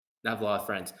 I have a lot of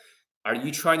friends, are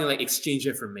you trying to like exchange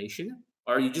information?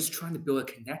 Or are you just trying to build a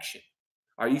connection?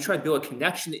 Are you trying to build a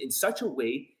connection in such a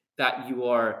way that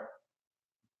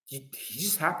he's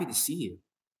just happy to see you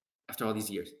after all these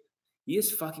years? He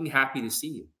is fucking happy to see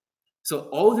you. So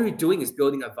all they're doing is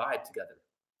building a vibe together.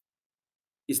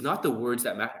 It's not the words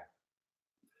that matter.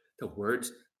 The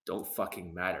words don't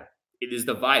fucking matter. It is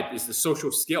the vibe. It's the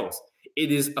social skills.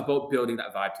 It is about building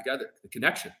that vibe together, the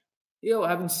connection. Yo, I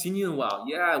haven't seen you in a while.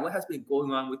 Yeah, what has been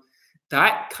going on with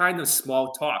that kind of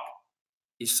small talk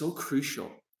is so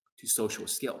crucial to social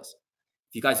skills.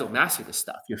 If you guys don't master this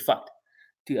stuff, you're fucked.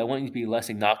 Dude, I want you to be less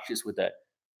obnoxious with that.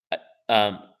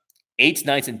 8s,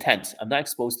 9s, and 10s. I'm not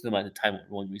exposed to them at the time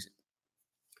for one reason.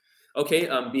 Okay,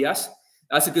 BS.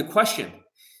 That's a good question.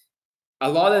 A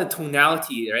lot of the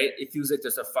tonality, right? It feels like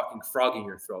there's a fucking frog in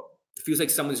your throat. It feels like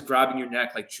someone's grabbing your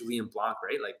neck like Julien Blanc,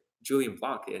 right? Like Julien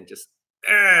Blanc and just...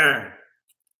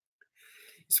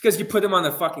 It's because you put him on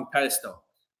a fucking pedestal.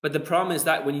 But the problem is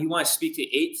that when you want to speak to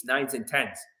 8s, 9s, and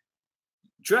 10s,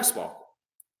 dress well.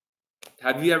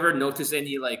 Have you ever noticed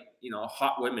any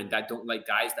hot women that don't like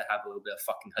guys that have a little bit of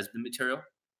fucking husband material?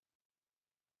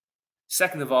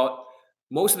 Second of all,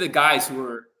 most of the guys who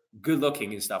are good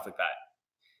looking and stuff like that,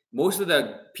 most of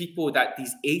the people that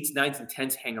these 8s, 9s, and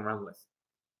 10s hang around with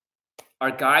are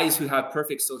guys who have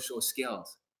perfect social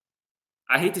skills.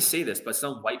 I hate to say this, but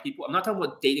some white people, I'm not talking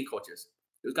about dating coaches.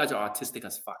 Those guys are autistic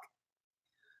as fuck.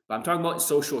 But I'm talking about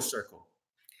social circle.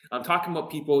 I'm talking about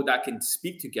people that can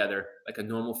speak together like a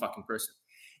normal fucking person.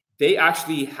 They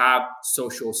actually have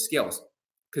social skills.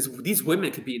 Because these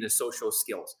women could be in the social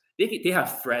skills. They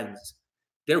have friends.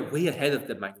 They're way ahead of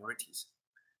the minorities.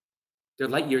 They're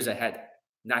light years ahead.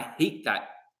 And I hate that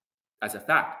as a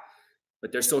fact.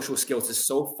 But their social skills is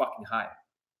so fucking high.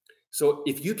 So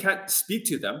if you can't speak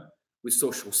to them with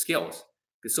social skills,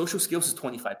 because social skills is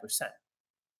 25%.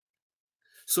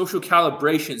 Social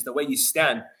calibrations, the way you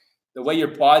stand, the way your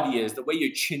body is, the way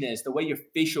your chin is, the way your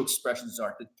facial expressions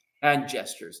are, the hand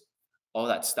gestures, all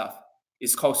that stuff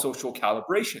is called social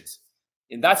calibrations.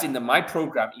 And that's in my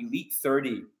program, Elite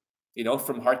 30,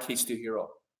 from hard case to hero.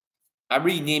 I'm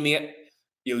renaming it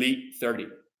Elite 30.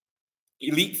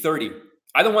 Elite 30.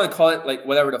 I don't want to call it like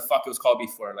whatever the fuck it was called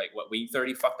before, like what, Wayne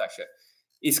 30? Fuck that shit.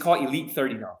 It's called Elite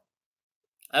 30 now.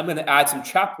 I'm going to add some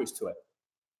chapters to it.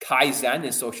 Kaizen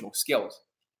and social skills.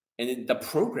 And then the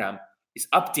program is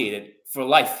updated for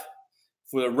life.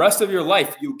 For the rest of your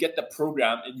life, you get the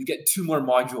program and you get 2 more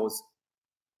modules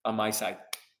on my side.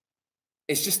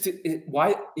 It's just,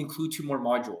 why include 2 more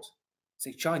modules? It's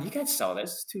like, John, you can't sell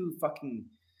this. It's too fucking,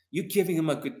 you're giving him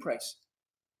a good price.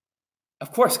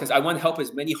 Of course, because I want to help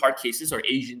as many hard cases or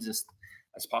Asians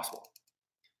as possible.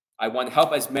 I want to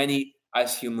help as many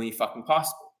as humanly fucking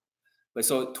possible. But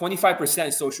so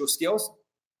 25% social skills,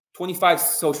 25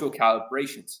 social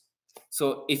calibrations.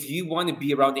 So if you want to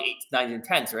be around the 8s, 9s, and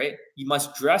 10s, right, you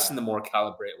must dress in the more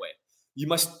calibrated way. You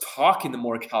must talk in the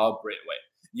more calibrated way.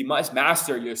 You must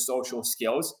master your social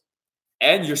skills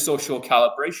and your social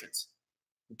calibrations.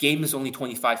 Game is only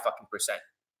 25 fucking percent.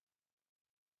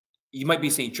 You might be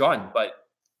saying, John, but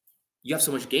you have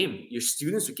so much game. Your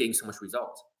students are getting so much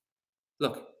results.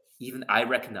 Look, even I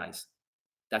recognize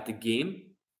that the game,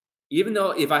 even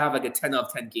though if I have like a 10 out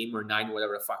of 10 game or 9,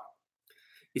 whatever the fuck,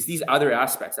 it's these other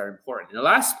aspects that are important. And the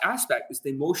last aspect is the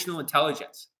emotional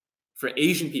intelligence. For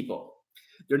Asian people,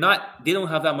 they don't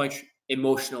have that much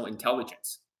emotional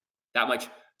intelligence, that much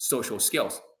social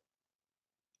skills.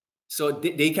 So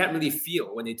they can't really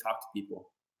feel when they talk to people.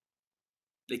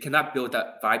 They cannot build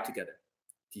that vibe together.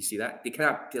 Do you see that? They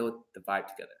cannot build the vibe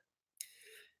together.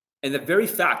 And the very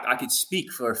fact I could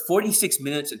speak for 46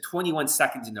 minutes and 21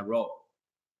 seconds in a row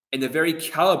in a very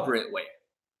calibrated way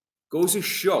goes to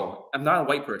show I'm not a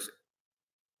white person.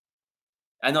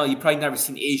 I know you've probably never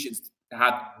seen Asians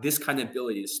have this kind of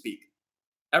ability to speak,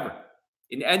 ever,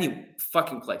 in any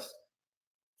fucking place.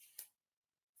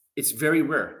 It's very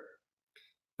rare,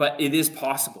 but it is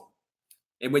possible.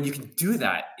 And when you can do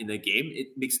that in a game, it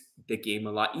makes the game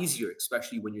a lot easier,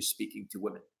 especially when you're speaking to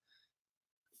women.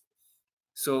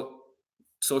 So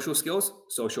social skills,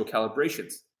 social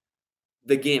calibrations,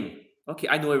 the game. Okay,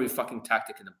 I know every fucking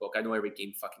tactic in the book. I know every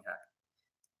game fucking hack.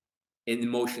 And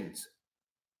emotions.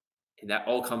 And that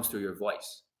all comes through your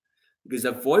voice. Because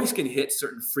a voice can hit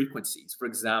certain frequencies. For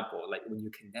example, like when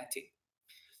you're connecting.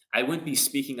 I wouldn't be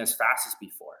speaking as fast as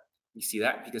before. You see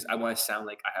that? Because I want to sound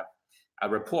like I have a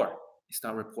rapport. It's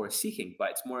not rapport seeking, but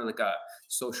it's more like a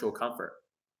social comfort.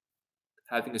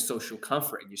 Having a social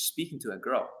comfort and you're speaking to a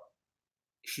girl,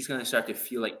 she's going to start to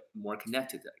feel like more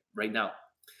connected right now.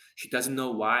 She doesn't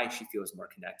know why she feels more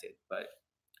connected. But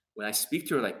when I speak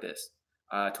to her like this,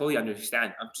 I totally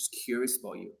understand. I'm just curious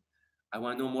about you. I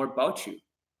want to know more about you.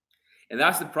 And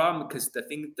that's the problem because the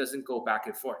thing doesn't go back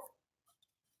and forth.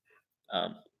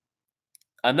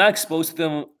 I'm not exposed to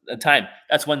them at the time.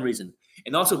 That's one reason.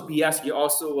 And also, BS, you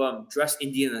also dress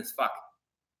Indian as fuck.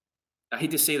 I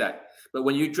hate to say that. But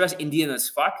when you dress Indian as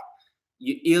fuck,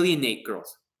 you alienate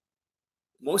girls.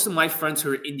 Most of my friends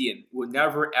who are Indian will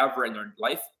never, ever in their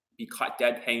life be caught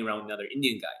dead hanging around another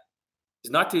Indian guy.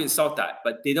 It's not to insult that,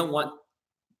 but they don't want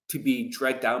to be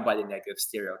dragged down by the negative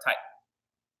stereotype.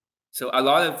 So a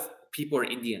lot of people are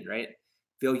Indian, right?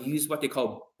 They'll use what they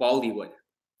call Bollywood.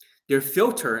 Their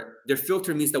filter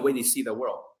means the way they see the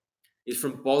world is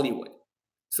from Bollywood.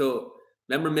 So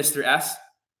remember Mr. S?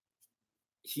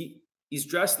 He's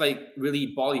dressed like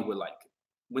really Bollywood-like.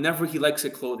 Whenever he likes a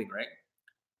clothing, right?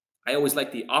 I always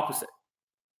like the opposite.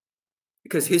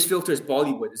 Because his filter is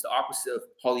Bollywood, is the opposite of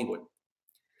Hollywood.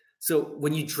 So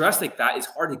when you dress like that, it's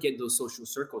hard to get in those social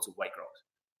circles with white girls.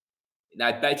 And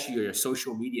I bet you your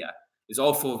social media is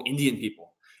all full of Indian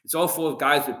people. It's all full of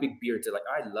guys with big beards. They're like,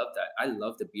 I love that. I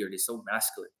love the beard. It's so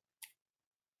masculine.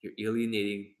 You're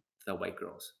alienating the white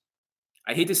girls.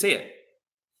 I hate to say it.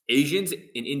 Asians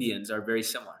and Indians are very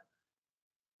similar.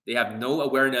 They have no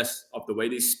awareness of the way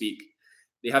they speak.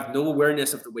 They have no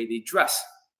awareness of the way they dress.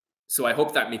 So I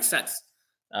hope that makes sense.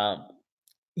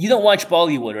 You don't watch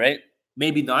Bollywood, right?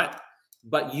 Maybe not.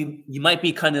 But you might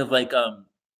be kind of like...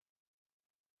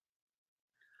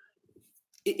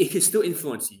 It can still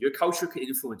influence you. Your culture can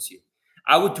influence you.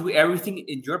 I would do everything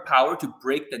in your power to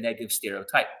break the negative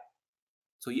stereotype.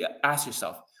 So you ask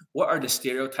yourself, what are the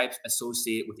stereotypes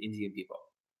associated with Indian people?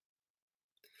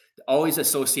 Always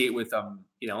associate with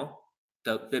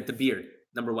the beard.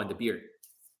 Number one, the beard.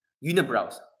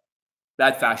 Unibrows,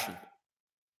 bad fashion,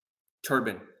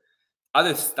 turban,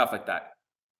 other stuff like that.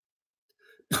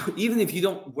 Even if you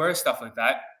don't wear stuff like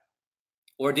that,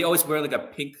 or they always wear like a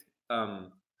pink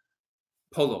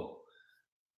polo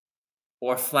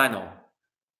or flannel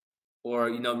or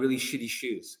really shitty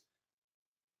shoes.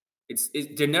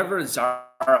 They're never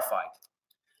Zara-fied.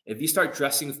 If you start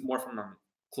dressing more from a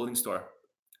clothing store,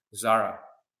 Zara,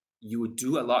 you would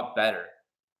do a lot better,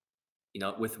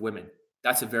 with women.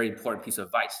 That's a very important piece of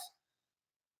advice.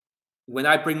 When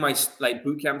I bring my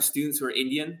boot camp students who are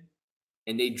Indian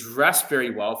and they dress very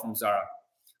well from Zara,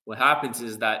 what happens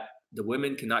is that the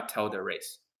women cannot tell their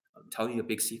race. I'm telling you a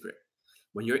big secret.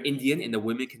 When you're Indian and the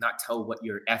women cannot tell what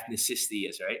your ethnicity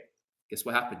is, right? Guess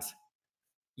what happens?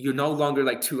 You're no longer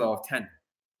like 2 out of 10.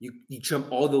 You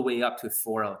jump all the way up to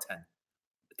 4 out of 10.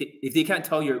 If they can't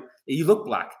tell you look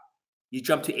black, you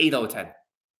jump to 8 out of 10.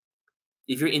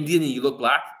 If you're Indian and you look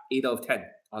black, 8 out of 10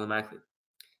 automatically.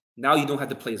 Now you don't have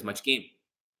to play as much game.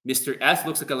 Mr. S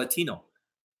looks like a Latino.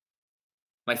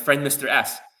 My friend Mr.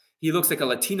 S, he looks like a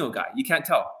Latino guy. You can't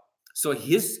tell. So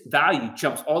his value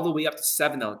jumps all the way up to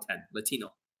 7 out of 10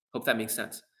 Latino. Hope that makes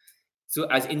sense. So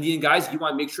as Indian guys, you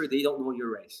want to make sure they don't know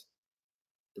your race.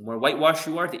 The more whitewashed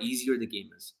you are, the easier the game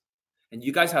is. And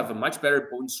you guys have a much better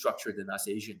bone structure than us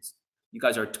Asians. You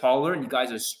guys are taller and you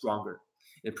guys are stronger.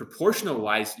 And proportional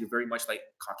wise, you're very much like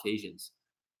Caucasians.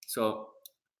 So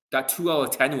that 2 out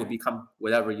of 10 will become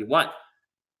whatever you want.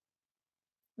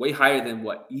 Way higher than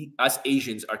what us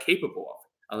Asians are capable of,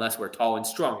 unless we're tall and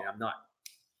strong, and I'm not.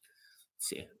 Let's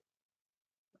see.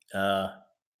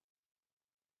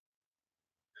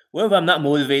 What if I'm not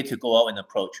motivated to go out and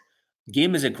approach?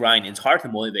 Game is a grind. It's hard to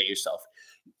motivate yourself.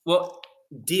 Well,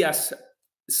 DS,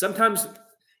 sometimes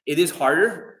it is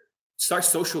harder. Start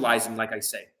socializing, like I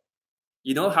say.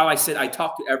 You know how I said I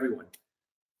talk to everyone.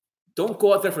 Don't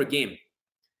go out there for a game.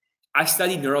 I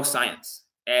study neuroscience.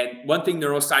 And one thing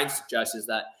neuroscience suggests is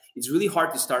that it's really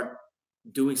hard to start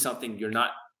doing something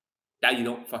that you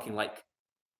don't fucking like.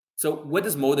 So what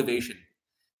is motivation?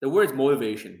 The word is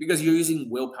motivation because you're using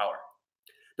willpower.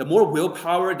 The more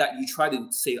willpower that you try to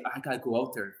say, I gotta go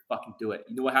out there and fucking do it.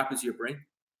 You know what happens to your brain?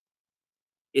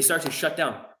 It starts to shut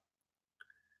down.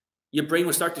 Your brain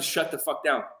will start to shut the fuck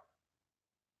down.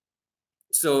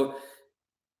 So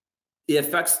it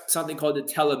affects something called the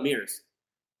telomeres.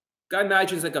 God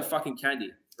imagines like a fucking candy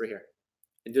right here.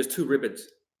 And there's 2 ribbons.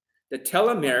 The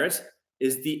telomeres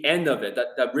is the end of it,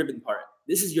 that ribbon part.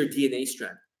 This is your DNA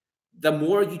strand. The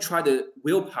more you try to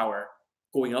willpower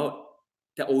going out,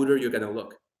 the older you're going to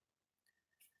look.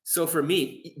 So for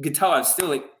me, you can tell I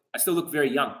still look very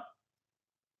young.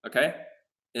 Okay?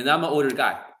 And I'm an older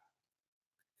guy.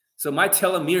 So my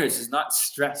telomeres is not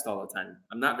stressed all the time.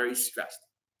 I'm not very stressed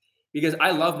because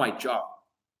I love my job.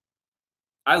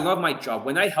 I love my job.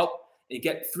 When I help and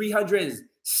get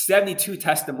 372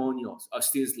 testimonials of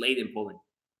students late in polling,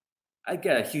 I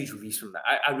get a huge release from that.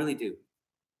 I really do.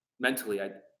 Mentally, I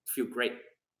feel great.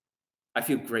 I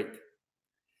feel great.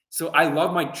 So I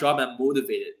love my job. I'm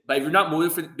motivated. But if you're not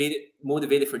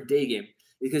motivated for day game,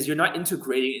 because you're not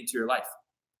integrating into your life.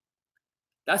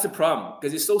 That's the problem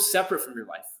because it's so separate from your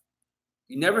life.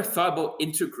 You never thought about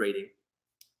integrating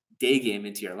day game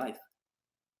into your life.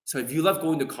 So if you love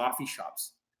going to coffee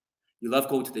shops, you love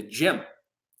going to the gym,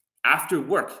 after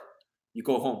work, you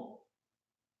go home.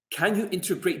 Can you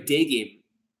integrate day game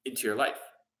into your life?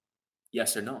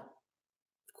 Yes or no?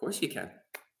 Of course you can.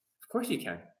 Of course you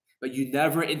can. But you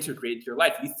never integrate into your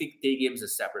life. You think day game is a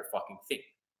separate fucking thing.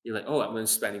 You're like, oh, I'm going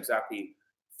to spend exactly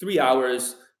 3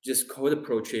 hours just code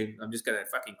approaching. I'm just going to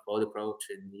fucking code approach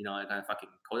and, I'm going to fucking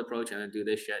code approach and then do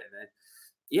this shit.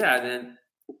 And then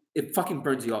it fucking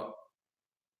burns you out.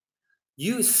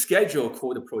 You schedule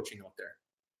code approaching out there.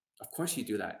 Of course you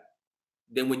do that.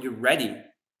 Then when you're ready,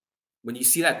 when you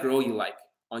see that girl you like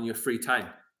on your free time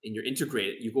and you're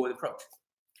integrated, you go and approach.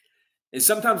 And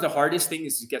sometimes the hardest thing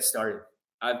is to get started.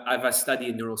 I've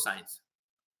studied neuroscience.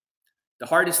 The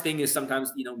hardest thing is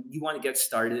sometimes, you want to get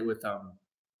started with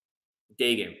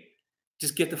day game.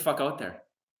 Just get the fuck out there.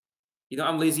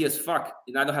 I'm lazy as fuck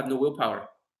and I don't have no willpower.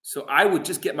 So I would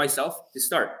just get myself to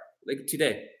start. Like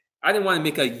today. I didn't want to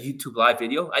make a YouTube live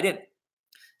video. I didn't.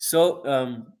 So,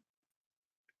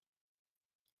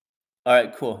 all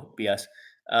right, cool, BS.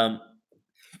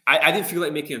 I didn't feel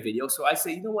like making a video. So I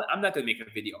say, you know what? I'm not going to make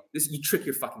a video. You trick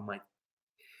your fucking mind.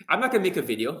 I'm not going to make a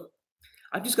video.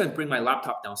 I'm just going to bring my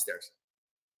laptop downstairs.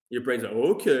 Your brain's like,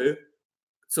 okay.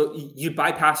 So you're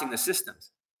bypassing the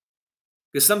systems.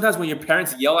 Because sometimes when your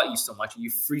parents yell at you so much, you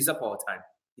freeze up all the time.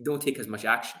 You don't take as much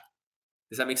action.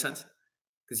 Does that make sense?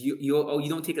 Because you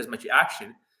don't take as much action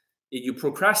and you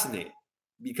procrastinate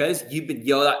because you've been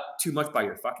yelled at too much by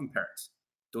your fucking parents.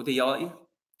 Don't they yell at you?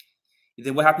 And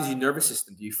then what happens to your nervous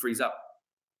system? Do you freeze up?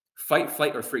 Fight,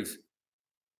 flight, or freeze?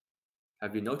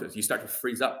 Have you noticed? You start to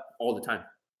freeze up all the time.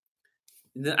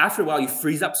 And then after a while, you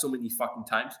freeze up so many fucking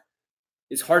times,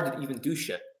 it's hard to even do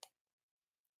shit.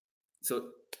 So,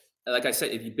 like I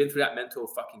said, if you've been through that mental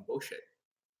fucking bullshit,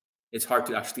 it's hard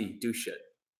to actually do shit.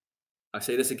 I'll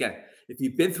say this again. If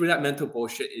you've been through that mental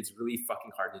bullshit, it's really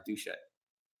fucking hard to do shit.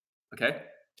 Okay?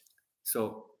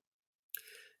 So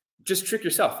just trick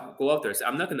yourself. Go out there. Say,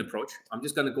 I'm not going to approach. I'm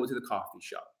just going to go to the coffee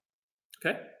shop.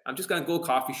 Okay? I'm just going to go to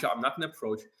coffee shop. I'm not going to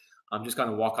approach. I'm just going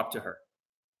to walk up to her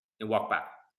and walk back.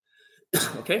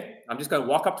 Okay? I'm just going to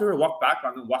walk up to her, walk back, or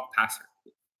I'm going to walk past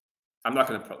her. I'm not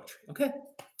going to approach. Okay?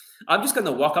 I'm just going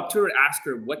to walk up to her and ask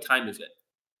her, what time is it?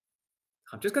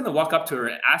 I'm just going to walk up to her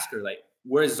and ask her, like,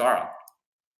 where's Zara?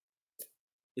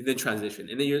 And then transition.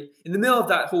 And then you're in the middle of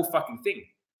that whole fucking thing.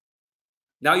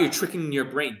 Now you're tricking your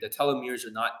brain. The telomeres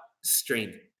are not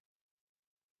strained.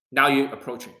 Now you're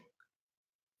approaching.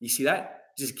 You see that?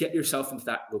 Just get yourself into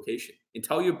that location and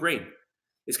tell your brain.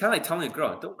 It's kind of like telling a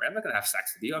girl, don't worry, I'm not going to have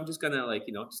sex with you. I'm just going to, like,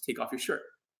 just take off your shirt.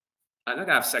 I'm not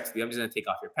going to have sex with you. I'm just going to take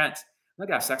off your pants. I'm not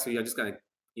going to have sex with you. I'm just going to,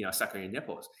 suck on your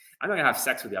nipples. I'm not going to have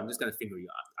sex with you. I'm just going to finger you.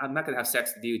 I'm not going to have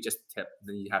sex with you. Just tip.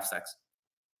 Then you have sex.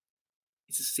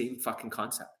 It's the same fucking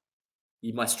concept.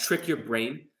 You must trick your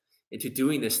brain into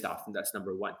doing this stuff. And that's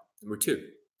number one. Number two,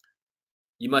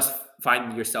 you must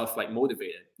find yourself like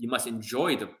motivated. You must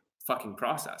enjoy the fucking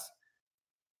process.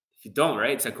 If you don't,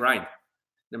 right, it's a grind.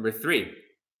 Number three,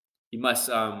 you must,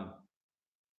 I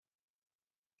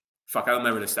don't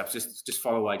remember the steps. Just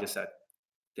follow what I just said.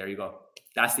 There you go.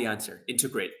 That's the answer.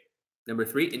 Integrate. Number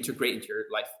three, integrate into your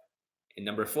life. And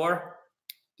number four,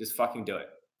 just fucking do it.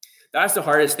 That's the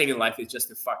hardest thing in life, is just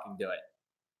to fucking do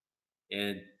it.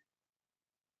 And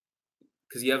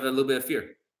because you have a little bit of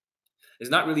fear. It's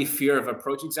not really fear of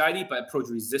approach anxiety, but approach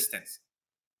resistance.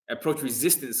 Approach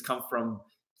resistance comes from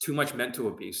too much mental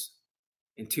abuse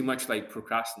and too much like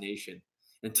procrastination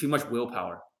and too much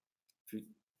willpower.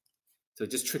 So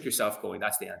just trick yourself going.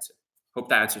 That's the answer. Hope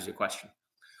that answers your question.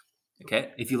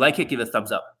 Okay. If you like it, give it a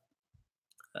thumbs up.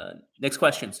 Next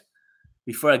questions.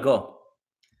 Before I go,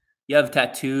 you have a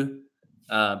tattoo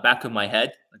back of my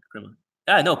head. Like a criminal.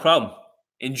 Yeah, no problem.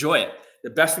 Enjoy it. The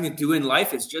best thing to do in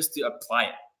life is just to apply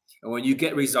it. And when you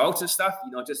get results and stuff,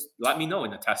 just let me know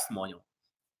in the testimonial.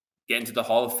 Get into the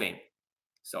Hall of Fame.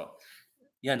 So,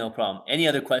 yeah, no problem. Any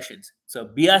other questions? So,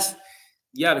 BS,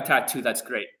 you have a tattoo. That's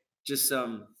great. Just,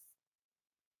 I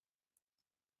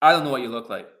don't know what you look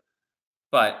like.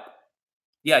 But,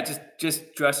 yeah, just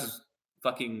dress as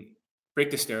fucking, break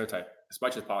the stereotype as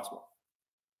much as possible.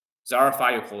 Zara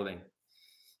Fire clothing.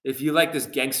 If you like this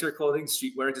gangster clothing,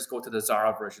 streetwear, just go to the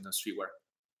Zara version of streetwear.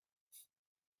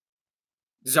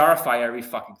 Zara-fy every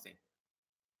fucking thing.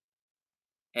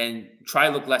 And try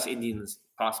to look less Indian as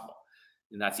possible.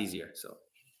 And that's easier. So,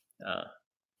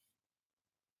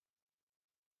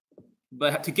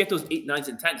 but to get those 8, 9s,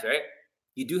 and 10s, right?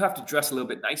 You do have to dress a little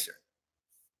bit nicer.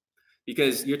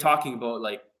 Because you're talking about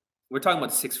we're talking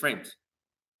about 6 frames.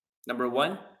 Number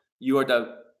one, you are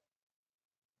the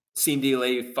scene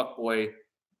delay fuckboy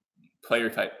player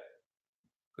type.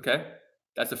 Okay?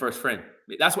 That's the first frame.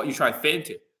 That's what you try to fit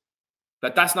into.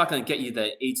 But that's not going to get you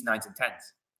the 8s, 9s, and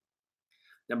 10s.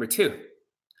 Number two,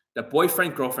 the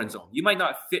boyfriend-girlfriend zone. You might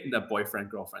not fit in the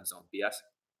boyfriend-girlfriend zone, BS.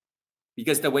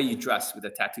 Because the way you dress with the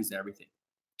tattoos and everything.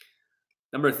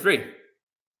 Number three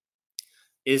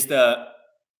is the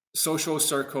social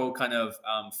circle kind of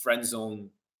friend zone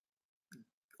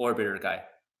orbiter guy.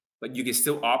 But you can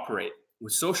still operate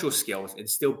with social skills and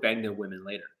still bang the women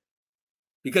later.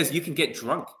 Because you can get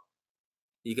drunk.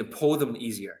 You can pull them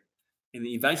easier. And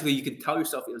eventually you can tell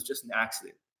yourself it was just an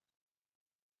accident.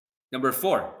 Number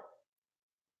four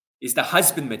is the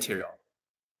husband material.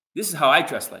 This is how I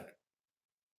dress like.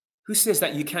 Who says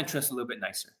that you can't dress a little bit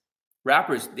nicer?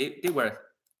 Rappers, they wear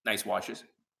nice watches.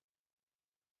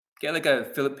 Get like a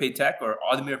Philippe Patek or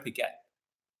Audemars Piguet.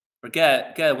 Or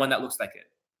get one that looks like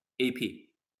it. AP.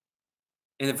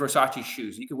 And then Versace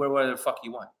shoes. You can wear whatever the fuck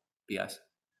you want. BS.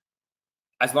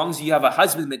 As long as you have a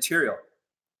husband material.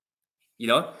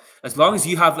 As long as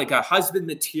you have like a husband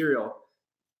material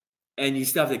and you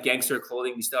still have the gangster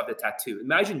clothing, you still have the tattoo.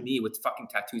 Imagine me with fucking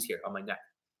tattoos here on my neck,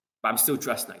 but I'm still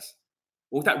dressed nice.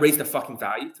 Won't that raise the fucking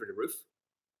value through the roof?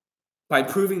 By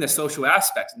improving the social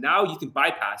aspects, now you can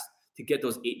bypass to get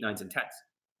those 8, 9s, and 10s.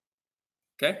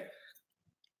 Okay?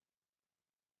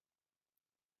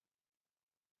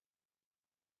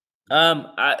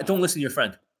 Don't listen to your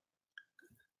friend.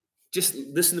 Just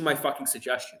listen to my fucking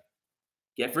suggestion.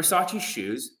 Get Versace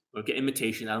shoes or get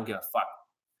imitation. I don't give a fuck.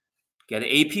 Get an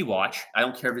AP watch. I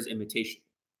don't care if it's imitation.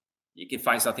 You can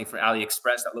find something for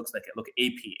AliExpress that looks like it. Look,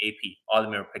 AP,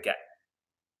 Audemars Piguet.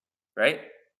 Right?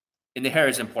 And the hair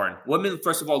is important. Women,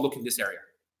 first of all, look in this area.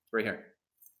 Right here.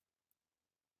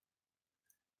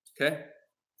 Okay?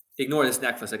 Ignore this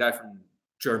necklace. A guy from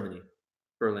Germany.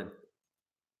 Berlin.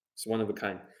 It's one of a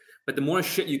kind. But the more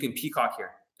shit you can peacock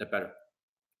here, the better.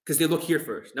 because they look here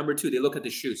first. Number two, they look at the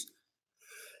shoes.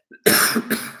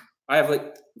 I have like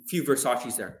a few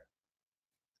Versace's there.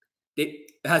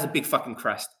 It has a big fucking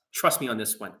crest. Trust me on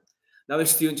this one. Another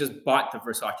student just bought the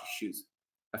Versace shoes,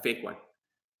 a fake one.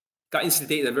 Got instant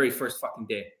date the very first fucking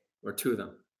day, or two of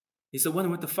them. He said,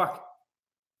 "What the fuck?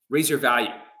 Raise your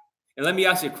value." And let me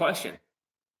ask you a question.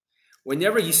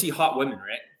 Whenever you see hot women,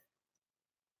 right?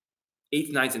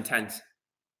 8s, 9s, and 10s,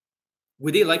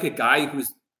 would they like a guy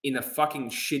who's in a fucking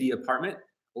shitty apartment,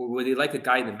 or would they like a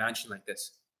guy in a mansion like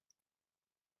this?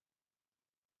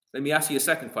 Let me ask you a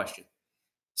second question.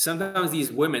 Sometimes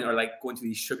these women are like going to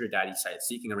these sugar daddy sites,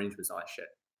 seeking arrangements, all that shit.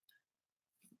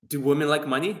 Do women like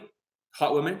money?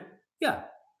 Hot women? Yeah.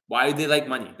 Why do they like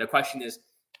money? The question is,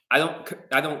 I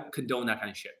don't condone that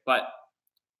kind of shit, but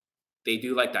they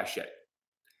do like that shit.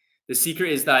 The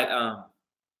secret is that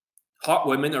hot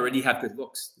women already have good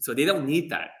looks, so they don't need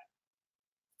that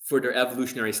for their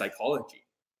evolutionary psychology.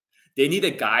 They need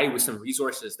a guy with some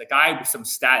resources, the guy with some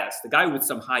status, the guy with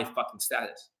some high fucking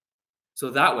status. So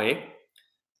that way,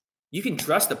 you can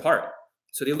dress the part.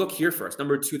 So they look here first.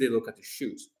 Number two, they look at the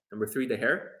shoes. Number three, the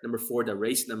hair. Number four, the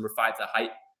race. Number five, the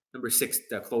height. Number six,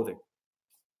 the clothing.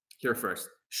 Here first,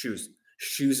 shoes.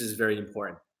 Shoes is very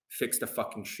important. Fix the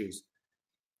fucking shoes.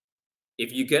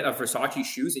 If you get a Versace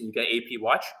shoes and you get AP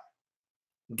watch,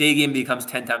 day game becomes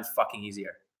 10 times fucking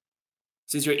easier.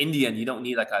 Since you're Indian, you don't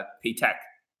need like a Patek.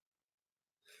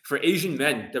 For Asian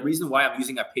men, the reason why I'm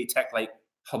using a Patek like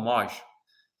Homage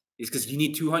is because you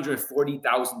need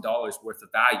 $240,000 worth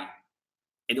of value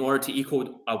in order to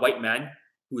equal a white man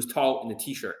who is tall in a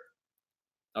t-shirt.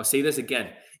 I'll say this again.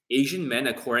 Asian men,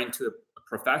 according to a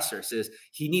professor, says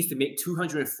he needs to make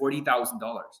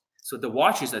 $240,000. So the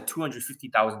watch is a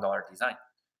 $250,000 design.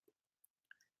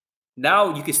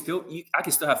 Now I can still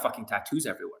have fucking tattoos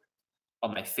everywhere,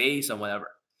 on my face, on whatever.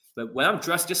 But when I'm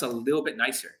dressed just a little bit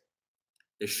nicer,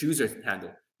 the shoes are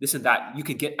handled, this and that, you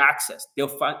can get access. They'll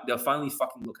finally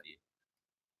fucking look at you.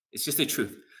 It's just the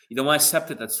truth. You don't want to accept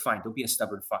it, that's fine. Don't be a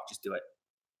stubborn fuck, just do it.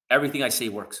 Everything I say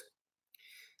works.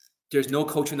 There's no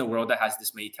coach in the world that has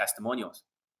this many testimonials.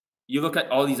 You look at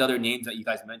all these other names that you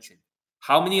guys mentioned.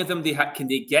 How many of them can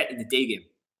they get in the day game?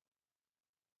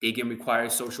 Day game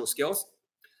requires social skills,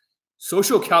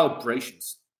 social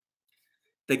calibrations,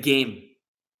 the game,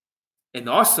 and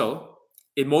also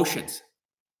emotions.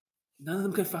 None of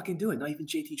them can fucking do it. Not even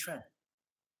JT Trent.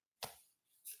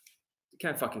 You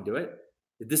can't fucking do it.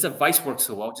 If this advice works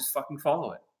so well, just fucking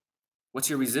follow it. What's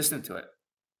your resistance to it?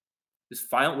 Just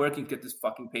find out where you can get this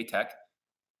fucking Patek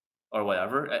or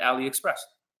whatever at AliExpress.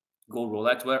 Go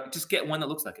Rolex, whatever. Just get one that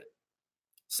looks like it.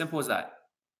 Simple as that.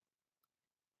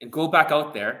 And go back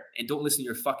out there and don't listen to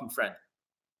your fucking friend.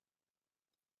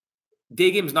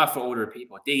 Day game is not for older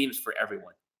people. Day game is for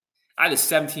everyone. I had a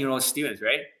 17-year-old student,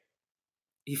 right?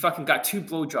 He fucking got 2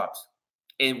 blowjobs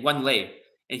in one lay.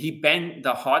 And he banged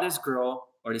the hottest girl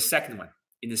or the second one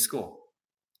in the school.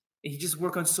 And he just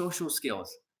worked on social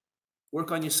skills.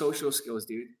 Work on your social skills,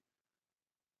 dude.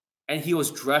 And he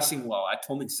was dressing well. I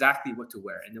told him exactly what to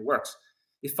wear. And it works.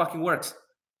 It fucking works.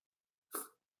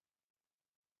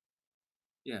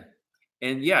 Yeah.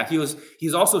 And yeah,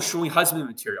 he's also showing husband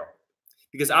material.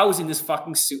 Because I was in this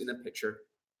fucking suit in the picture.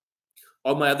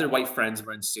 All my other white friends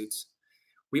were in suits.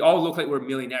 We all look like we're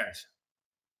millionaires.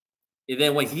 And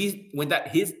then when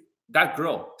that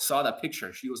girl saw that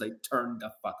picture, she was like turned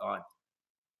the fuck on.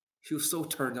 She was so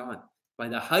turned on by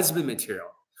the husband material.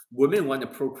 Women want to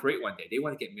procreate one day. They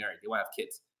want to get married. They want to have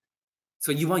kids.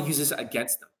 So you want to use this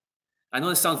against them. I know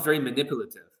this sounds very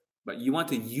manipulative, but you want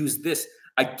to use this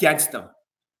against them.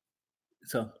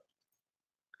 So,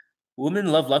 women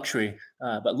love luxury,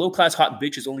 but low-class hot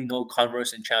bitches only know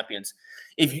Converse and Champions.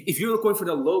 If you're going for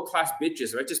the low-class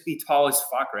bitches, right, just be tall as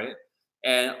fuck, right?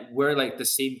 And wear like the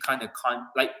same kind of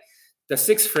like the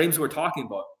 6 frames we're talking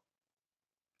about.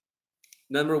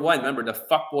 Number one, remember the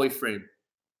fuckboy frame,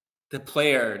 the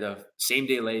player, the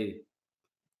same-day lady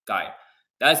guy.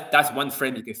 That's one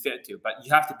frame you can fit into, but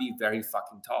you have to be very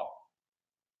fucking tall.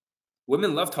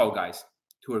 Women love tall guys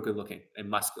who are good-looking and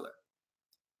muscular.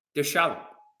 They're shallow.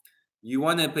 You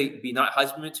want to be not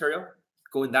husband material,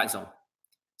 go in that zone.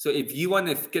 So if you want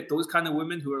to get those kind of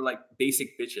women who are like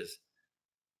basic bitches,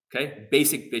 okay?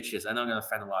 Basic bitches. I know I'm going to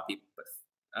offend a lot of people, but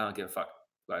I don't give a fuck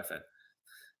what I offend.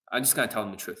 I'm just going to tell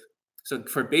them the truth. So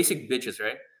for basic bitches,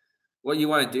 right? What you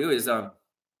want to do is,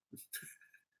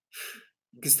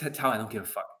 just tell I don't give a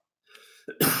fuck.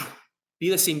 Be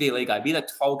the same day late guy. Be the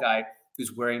tall guy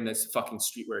who's wearing this fucking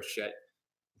streetwear shit,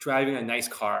 driving a nice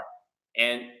car.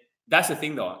 And that's the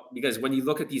thing though, because when you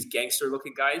look at these gangster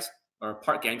looking guys or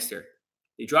part gangster,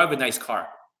 they drive a nice car.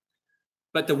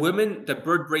 But the women, the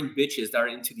bird brain bitches that are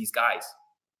into these guys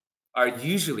are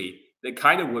usually the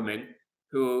kind of women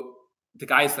who the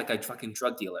guy is like a fucking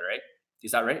drug dealer, right?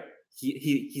 Is that right?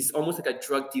 He's almost like a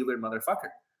drug dealer motherfucker.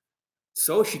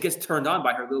 So she gets turned on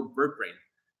by her little bird brain,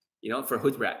 for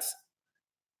hood rats.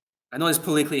 I know it's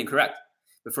politically incorrect,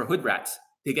 but for hood rats,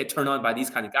 they get turned on by these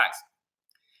kind of guys.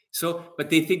 So, but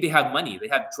they think they have money. They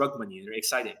have drug money. And they're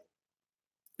excited.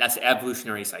 That's the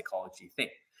evolutionary psychology thing.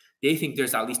 They think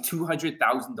there's at least $200,000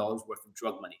 worth of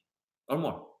drug money or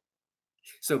more.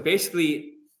 So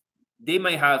basically, they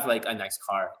might have like a nice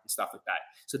car and stuff like that.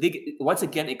 So once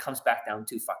again, it comes back down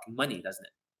to fucking money, doesn't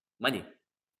it? Money.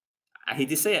 I hate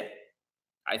to say it.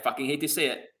 I fucking hate to say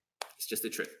it. It's just the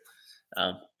truth.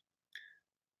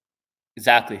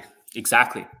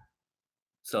 Exactly.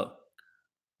 So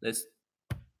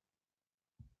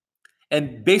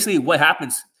and basically what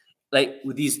happens, like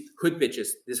with these hood bitches,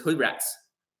 these hood rats,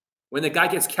 when the guy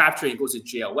gets captured and goes to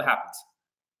jail, what happens?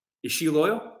 Is she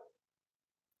loyal?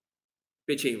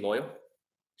 Bitch ain't loyal.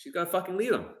 She's gonna fucking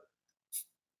leave him.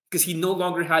 Because he no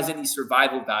longer has any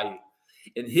survival value.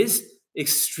 And his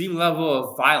extreme level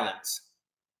of violence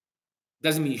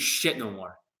doesn't mean shit no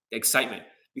more. The excitement.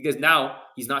 Because now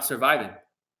he's not surviving.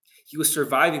 He was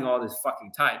surviving all this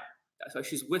fucking time. That's why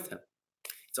she's with him.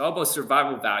 It's all about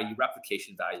survival value,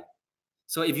 replication value.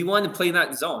 So if you want to play in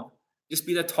that zone, just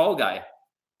be the tall guy,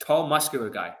 tall, muscular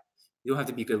guy. You don't have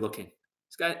to be good looking.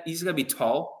 He's gonna be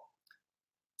tall,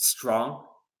 strong,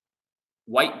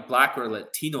 white, black, or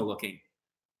Latino looking.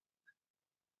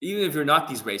 Even if you're not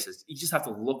these races, you just have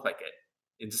to look like it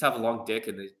and just have a long dick,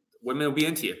 and the women will be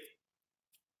into you.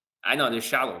 I know they're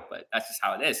shallow, but that's just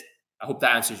how it is. I hope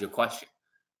that answers your question.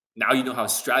 Now you know how to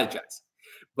strategize.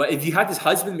 But if you have this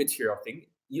husband material thing,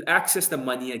 you access the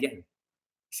money again.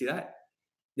 See that?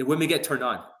 The women get turned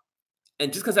on.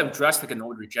 And just because I'm dressed like an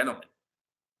older gentleman,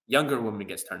 younger women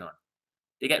gets turned on.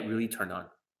 They get really turned on.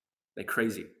 Like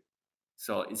crazy.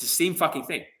 So it's the same fucking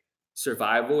thing.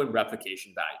 Survival and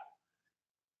replication value.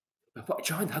 But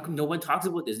John, how come no one talks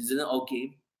about this? Isn't it all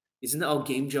game? Isn't it all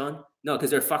game, John? No, because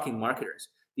they're fucking marketers.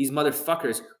 These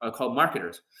motherfuckers are called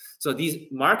marketers. So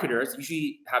these marketers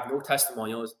usually have no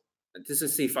testimonials. This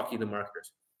is say fuck you, the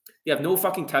marketers. They have no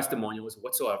fucking testimonials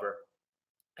whatsoever.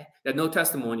 They have no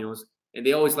testimonials, and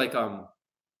they always they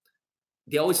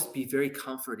always be very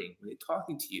comforting when they're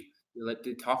talking to you.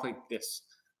 They talk like this.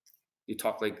 They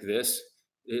talk like this.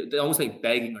 They're almost like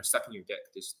begging or sucking your dick.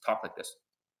 Just talk like this.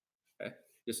 Okay?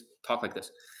 Just talk like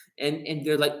this. And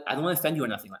they're like, I don't want to offend you or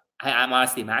nothing. I'm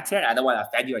honestly Max here. I don't want to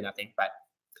offend you or nothing, but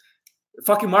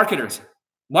fucking marketers.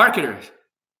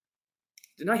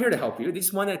 They're not here to help you. They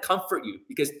just want to comfort you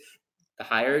because the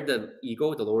higher the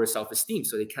ego, the lower self-esteem.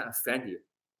 So they can't offend you.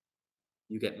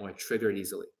 You get more triggered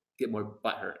easily. Get more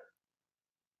butthurt.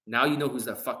 Now you know who's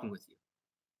that fucking with you.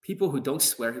 People who don't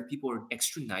swear, who people are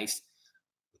extra nice,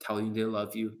 telling you they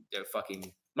love you, they're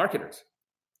fucking marketers.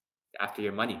 After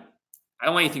your money. I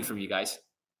don't want anything from you guys.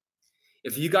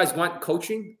 If you guys want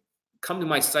coaching, come to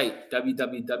my site,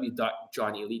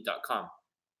 www.johnelite.com.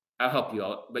 I'll help you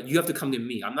out, but you have to come to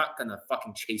me. I'm not going to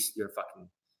fucking chase your fucking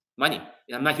money.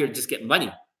 I'm not here to just get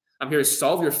money. I'm here to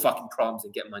solve your fucking problems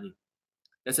and get money.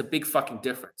 That's a big fucking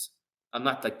difference. I'm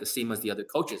not like the same as the other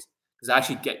coaches because I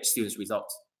actually get students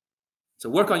results. So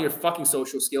work on your fucking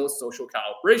social skills, social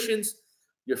calibrations,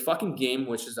 your fucking game,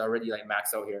 which is already like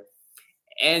maxed out here,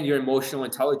 and your emotional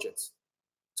intelligence.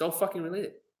 It's all fucking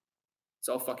related.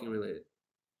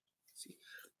 See.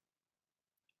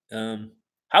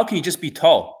 How can you just be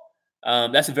tall?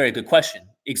 That's a very good question.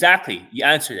 Exactly. You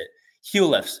answered it. Heel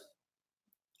lifts.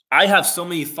 I have so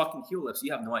many fucking heel lifts.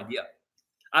 You have no idea.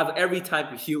 I have every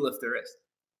type of heel lift there is.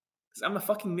 Because I'm a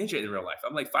fucking midget in real life.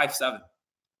 I'm like 5'7".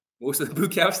 Most of the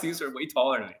boot camp students are way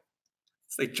taller than me.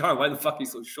 It's like, John, why the fuck are you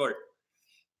so short?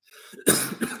 I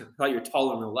thought you're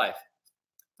taller in real life.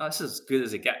 Oh, this is as good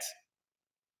as it gets.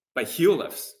 But heel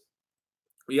lifts.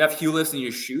 When you have heel lifts in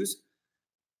your shoes,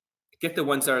 get the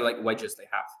ones that are like wedges they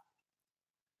have.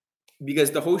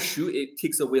 Because the whole shoe, it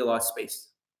takes away a lot of space.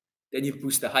 Then you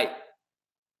boost the height.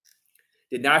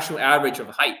 The national average of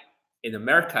height in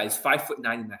America is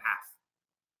 5'9.5".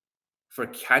 For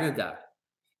Canada,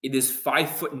 it is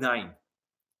 5'9".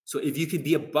 So if you can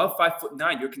be above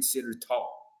 5'9", you're considered tall,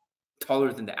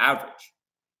 taller than the average.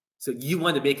 So you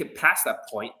want to make it past that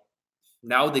point.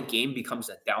 Now the game becomes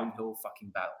a downhill fucking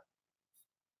battle.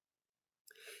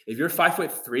 If you're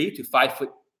 5'3" to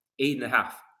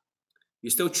 5'8.5",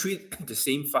 you're still treated the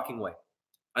same fucking way.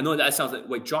 I know that sounds like,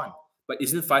 wait, John, but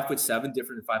isn't 5'7"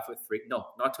 different than 5'3"? No,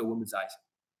 not to a woman's eyes.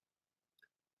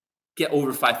 Get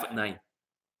over 5'9".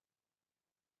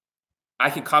 I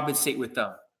can compensate with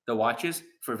the watches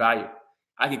for value.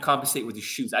 I can compensate with the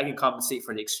shoes. I can compensate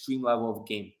for the extreme level of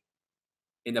game,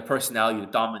 in the personality, the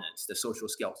dominance, the social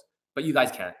skills. But you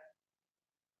guys can't.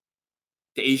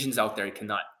 The Asians out there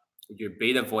cannot. With your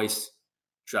beta voice,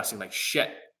 dressing like shit,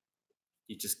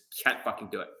 you just can't fucking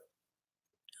do it.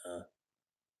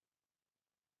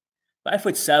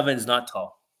 5'7" is not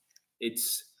tall.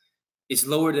 It's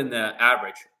lower than the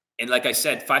average. And like I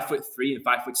said, 5'3" and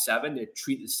 5'7", they're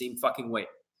treated the same fucking way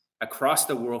across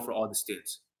the world for all the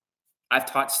students. I've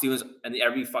taught students in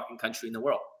every fucking country in the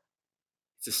world.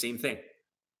 It's the same thing.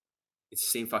 It's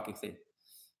the same fucking thing.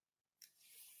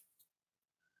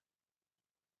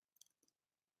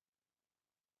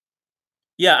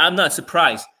 Yeah, I'm not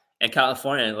surprised. In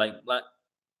California, like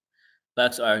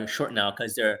blacks are short now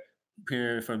because they're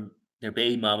appearing from their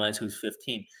baby mamas who's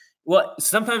 15. Well,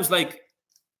 sometimes like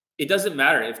it doesn't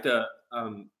matter if the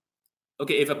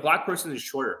if a black person is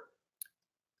shorter,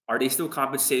 are they still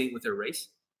compensating with their race?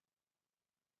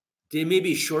 They may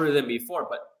be shorter than before,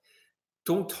 but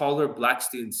don't taller black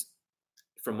students,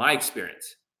 from my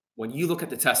experience, when you look at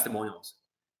the testimonials,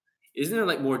 isn't there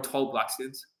like more tall black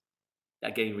students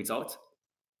that getting results?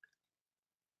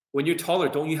 When you're taller,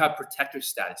 don't you have protector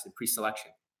status in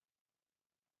pre-selection?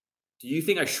 Do you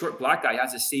think a short black guy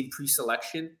has the same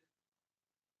pre-selection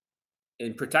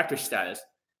and protector status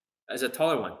as a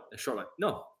taller one, a short one?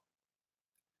 No.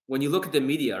 When you look at the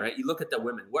media, right, you look at the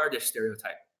women, what are their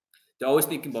stereotypes? They're always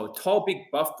thinking about a tall, big,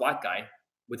 buff black guy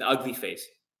with an ugly face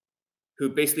who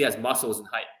basically has muscles and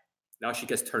height. Now she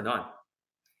gets turned on.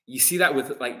 You see that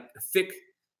with like thick,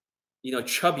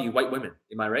 chubby white women.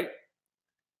 Am I right?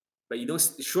 But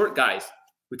short guys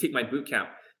who take my boot camp,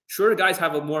 shorter guys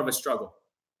have more of a struggle.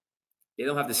 They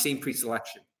don't have the same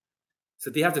pre-selection. So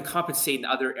they have to compensate in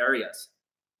other areas.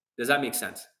 Does that make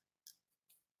sense?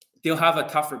 They'll have a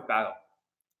tougher battle.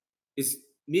 It's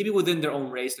maybe within their own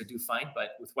race, they do fine, but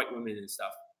with white women and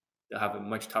stuff, they'll have a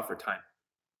much tougher time.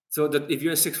 So if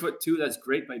you're a 6'2", that's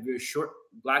great, but if you're a short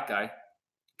black guy,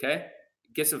 okay,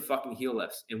 get some fucking heel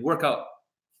lifts and work out.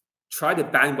 Try the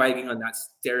bandwagon on that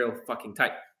stereo fucking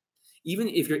type. Even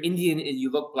if you're Indian and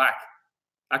you look black,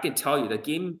 I can tell you the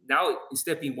game now,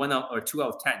 instead of being 1 out or 2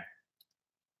 out of 10,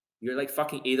 you're like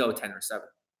fucking 8 out of 10 or 7.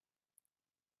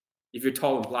 If you're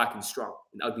tall and black and strong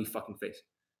and ugly fucking face.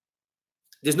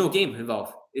 There's no game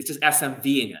involved. It's just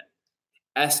SMVing it.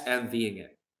 SMVing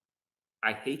it.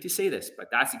 I hate to say this, but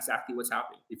that's exactly what's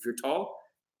happening. If you're tall,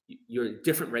 you're a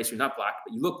different race. You're not black,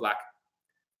 but you look black.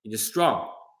 You're just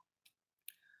strong.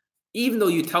 Even though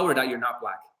you tell her that you're not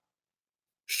black,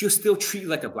 she'll still treat you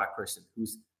like a black person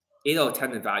who's 8 out of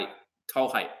 10 in value, tall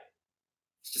height.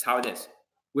 It's just how it is.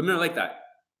 Women are like that.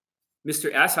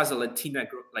 Mr. S has a Latina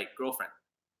girlfriend.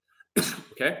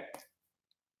 Okay?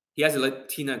 He has a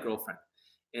Latina girlfriend.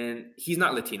 And he's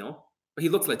not Latino, but he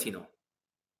looks Latino.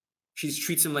 She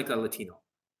treats him like a Latino.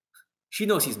 She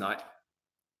knows he's not.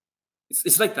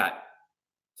 It's like that.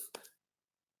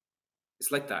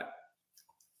 It's like that.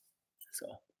 So,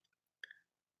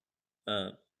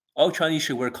 all Chinese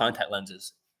should wear contact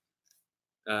lenses.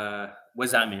 What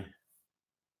does that mean?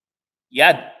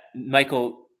 Yeah,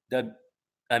 Michael,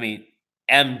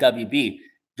 MWB.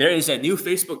 There is a new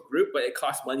Facebook group, but it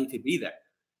costs money to be there.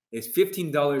 It's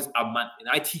 $15 a month, and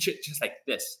I teach it just like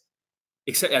this.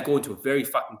 Except I go into very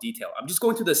fucking detail. I'm just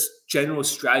going to this general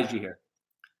strategy here.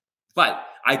 But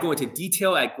I go into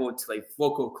detail. I go into like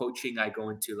vocal coaching. I go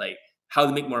into like how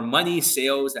to make more money,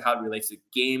 sales, and how it relates to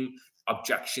game,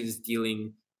 objections,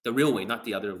 dealing the real way, not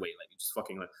the other way. Like you just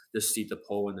fucking like just see the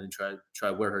pole and then try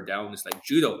to wear her down. It's like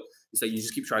judo. It's like you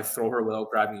just keep trying to throw her without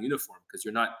grabbing a uniform because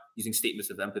you're not using statements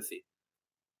of empathy.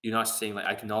 You're not saying like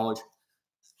I acknowledge.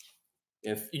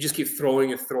 If you just keep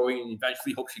throwing and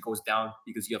eventually hope she goes down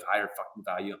because you have higher fucking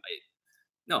value.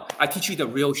 No, I teach you the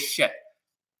real shit.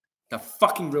 The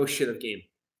fucking real shit of game.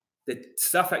 The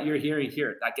stuff that you're hearing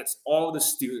here, that gets all the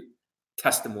student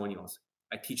testimonials.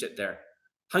 I teach it there.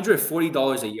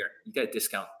 $140 a year. You get a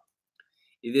discount.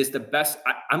 It is the best.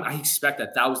 I expect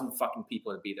 1,000 fucking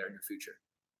people to be there in the future.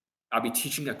 I'll be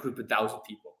teaching a group of 1,000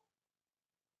 people.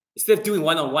 Instead of doing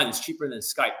one-on-one, it's cheaper than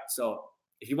Skype. So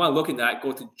if you want to look at that,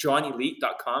 go to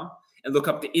johnelite.com and look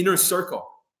up the inner circle.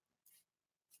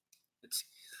 Let's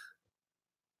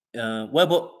see. What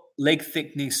about leg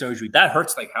thickening surgery? That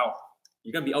hurts like hell.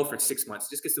 You're going to be out for 6 months.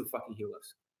 Just get some fucking heel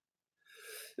lifts.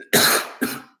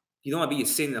 You don't want to be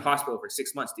sitting in the hospital for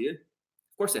 6 months, do you?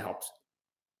 Of course it helps.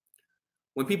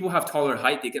 When people have taller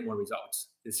height, they get more results.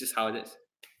 It's just how it is.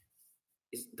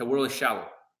 The world is shallow.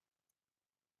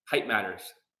 Height matters.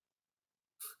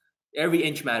 Every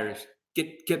inch matters.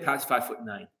 Get past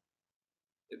 5'9".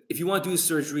 If you want to do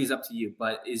surgery, it's up to you,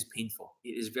 but it is painful.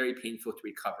 It is very painful to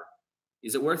recover.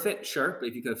 Is it worth it? Sure, but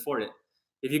if you can afford it,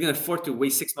 if you can afford to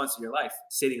waste 6 months of your life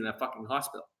sitting in a fucking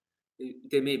hospital,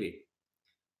 then maybe.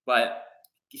 But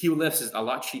heel lifts is a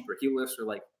lot cheaper. Heel lifts are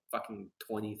like fucking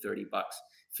 20, 30 bucks,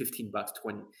 15 bucks,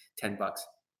 20, 10 bucks.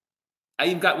 I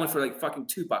even got one for like fucking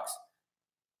 $2.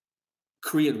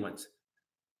 Korean ones.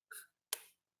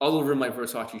 All over my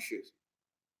Versace shoes.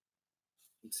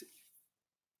 Let's see.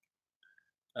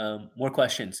 More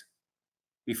questions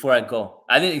before I go.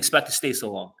 I didn't expect to stay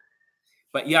so long.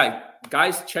 But yeah,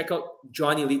 guys, check out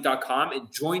johnnyelite.com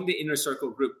and join the Inner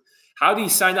Circle group. How do you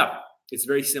sign up? It's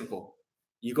very simple.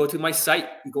 You go to my site,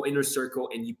 you go Inner Circle,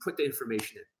 and you put the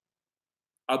information in.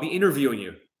 I'll be interviewing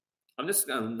you. I'm just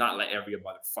going to not let every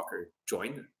motherfucker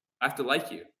join. I have to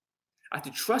like you. I have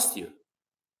to trust you.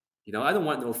 You know, I don't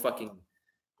want no fucking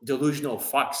delusional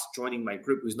fucks joining my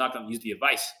group who's not going to use the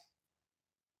advice.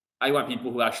 I want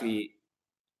people who actually,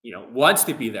 wants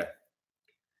to be there.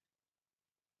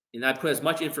 And I put as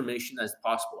much information as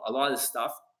possible. A lot of the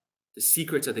stuff, the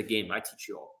secrets of the game, I teach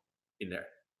you all in there.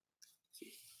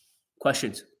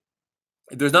 Questions?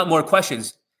 If there's not more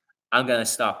questions, I'm gonna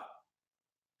stop.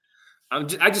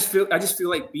 I just feel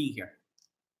like being here.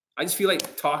 I just feel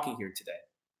like talking here today.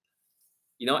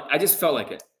 I just felt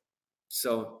like it.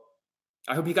 So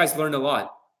I hope you guys learned a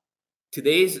lot.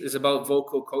 Today's is about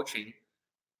vocal coaching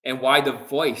and why the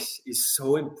voice is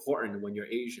so important when you're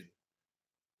Asian.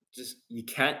 Just you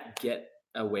can't get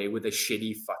away with a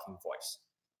shitty fucking voice.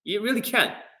 You really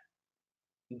can't.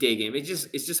 Day game. It's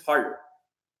just harder.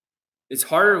 It's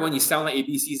harder when you sound like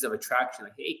ABCs of attraction.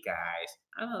 Like, hey guys,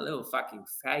 I'm a little fucking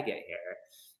faggot here.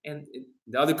 And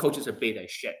the other coaches are beta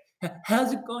as shit.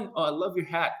 How's it going? Oh, I love your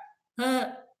hat.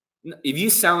 If you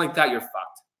sound like that, you're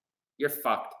fucked. You're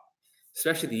fucked.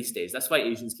 Especially these days. That's why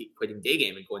Asians keep quitting day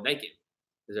game and going night game.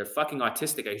 Because they're fucking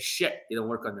autistic as shit. They don't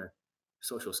work on their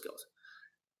social skills.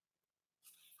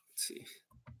 Let's see.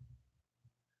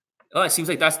 Oh, it seems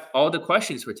like that's all the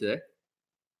questions for today.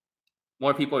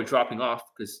 More people are dropping off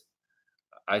because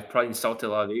I've probably insulted a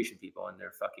lot of Asian people and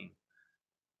they're fucking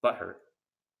butthurt.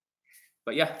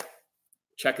 But yeah,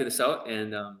 check this out.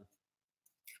 And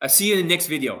I'll see you in the next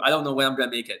video. I don't know when I'm going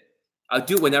to make it. I'll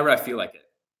do it whenever I feel like it.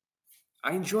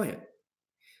 I enjoy it.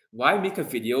 Why make a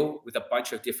video with a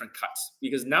bunch of different cuts?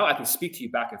 Because now I can speak to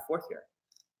you back and forth here.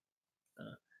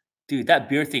 Dude, that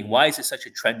beard thing, why is it such a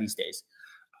trend these days?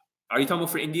 Are you talking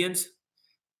about for Indians?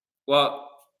 Well,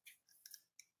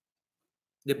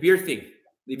 the beard thing.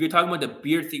 If you're talking about the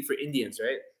beard thing for Indians,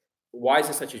 right? Why is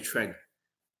it such a trend?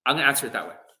 I'm going to answer it that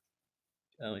way.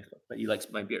 Oh, but you like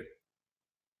my beard.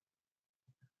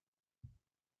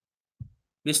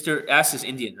 Mr. S is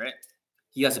Indian, right?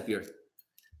 He has a beard.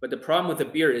 But the problem with the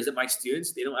beard is that my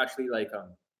students, they don't actually like,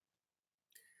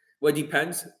 well, it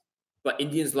depends. But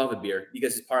Indians love a beard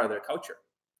because it's part of their culture.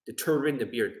 The turban, the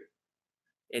beard.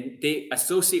 And they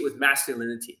associate with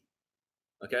masculinity.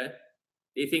 Okay?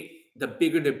 They think the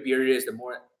bigger the beard is, the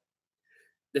more.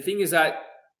 The thing is that,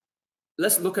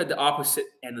 let's look at the opposite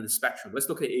end of the spectrum. Let's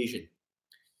look at Asian.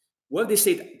 What if they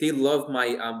say they love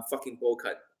my fucking bowl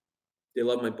cut? They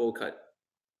love my bowl cut.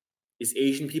 Is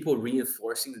Asian people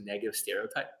reinforcing the negative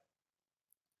stereotype?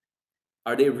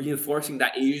 Are they reinforcing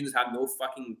that Asians have no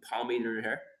fucking pomade in their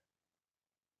hair?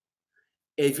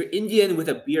 If you're Indian with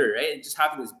a beard, right, and just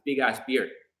having this big ass beard,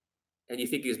 and you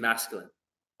think he's masculine,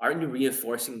 aren't you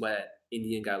reinforcing what an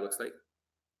Indian guy looks like?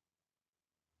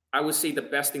 I would say the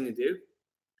best thing to do,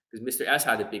 because Mr. S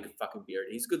had a big fucking beard.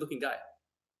 He's a good looking guy.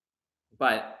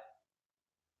 But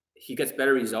he gets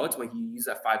better results when he uses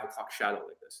that 5 o'clock shadow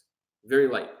like this. Very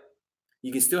light.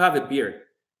 You can still have a beard,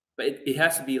 but it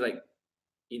has to be like,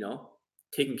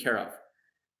 taken care of.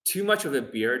 Too much of a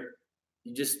beard,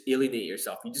 you just alienate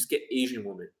yourself. You just get Asian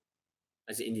women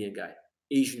as an Indian guy.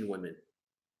 Asian women.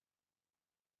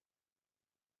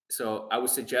 So I would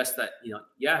suggest that,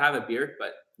 have a beard,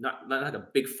 but not a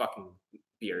big fucking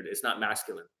beard. It's not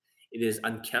masculine. It is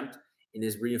unkempt. It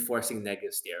is reinforcing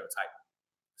negative stereotype.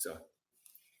 So.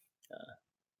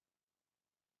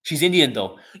 She's Indian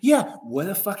though. Yeah, what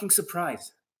a fucking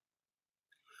surprise.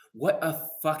 What a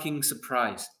fucking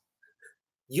surprise.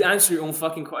 You answer your own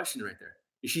fucking question right there.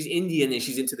 If she's Indian and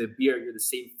she's into the beard, you're the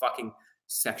same fucking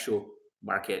sexual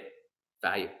market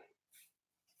value.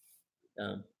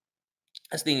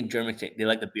 That's the thing in German chick. They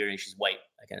like the beard and she's white.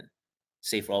 I can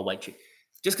say for all white chicks.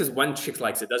 Just because one chick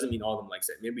likes it doesn't mean all of them likes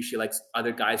it. Maybe she likes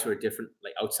other guys who are different,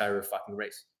 like outside of her fucking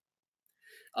race.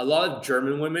 A lot of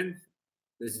German women,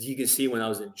 as you can see when I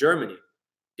was in Germany,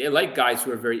 they like guys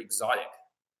who are very exotic,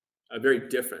 are very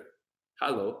different.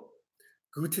 Hello.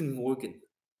 Guten Morgen.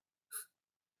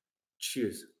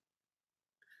 Cheers.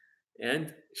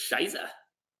 And Scheiße.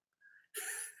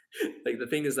 Like the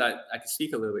thing is that I can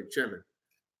speak a little bit German.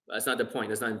 But that's not the point.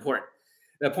 That's not important.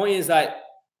 The point is that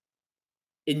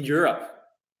in Europe,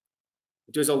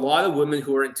 there's a lot of women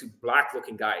who are into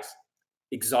black-looking guys,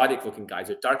 exotic-looking guys,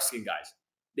 or dark-skinned guys.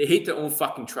 They hate their own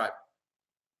fucking tribe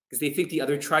because they think the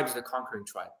other tribe is the conquering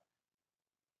tribe.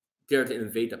 They're to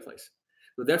invade the place.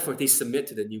 So therefore, they submit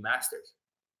to the new masters.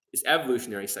 It's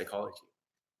evolutionary psychology.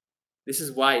 This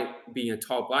is why being a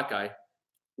tall black guy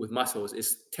with muscles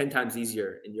is 10 times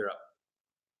easier in Europe.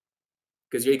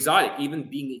 Because you're exotic. Even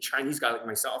being a Chinese guy like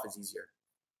myself is easier.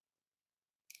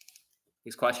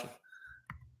 Next question.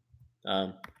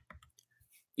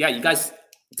 Yeah, you guys,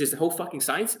 there's a whole fucking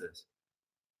science to this.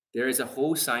 There is a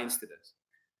whole science to this.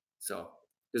 So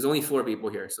there's only 4 people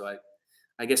here. So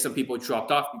I guess some people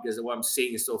dropped off because of what I'm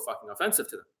saying is so fucking offensive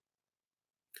to them.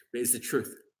 But it's the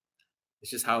truth.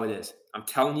 It's just how it is. I'm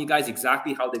telling you guys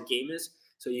exactly how the game is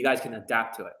so you guys can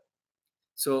adapt to it.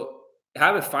 So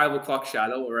have a 5 o'clock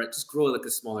shadow or just grow like a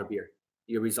smaller beard.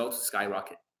 Your results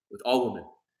skyrocket with all women.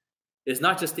 It's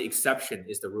not just the exception,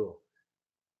 it's the rule.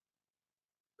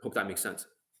 Hope that makes sense.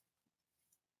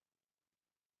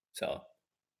 So,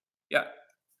 yeah.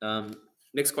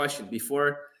 Next question.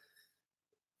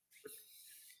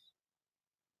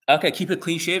 Okay, keep it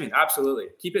clean shaven. Absolutely.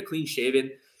 Keep it clean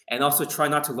shaven and also try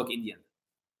not to look Indian.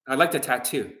 I like the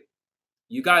tattoo.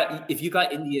 If you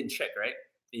got Indian chick, right?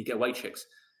 And you get white chicks,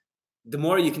 the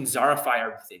more you can Zarify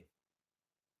everything.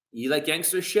 You like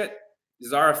gangster shit?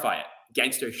 Zarify it.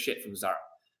 Gangster shit from Zara.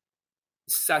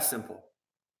 It's that simple.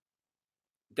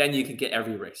 Then you can get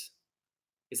every race.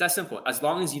 It's that simple. As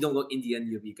long as you don't look Indian,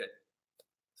 you'll be good.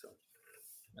 So,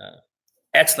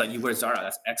 excellent. You wear Zara.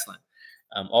 That's excellent.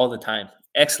 All the time.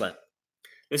 Excellent.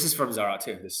 This is from Zara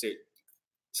too. This suit.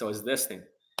 So is this thing.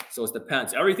 So it's the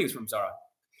pants. Everything's from Zara.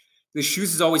 The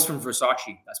shoes is always from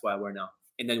Versace. That's why I wear now.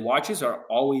 And then watches are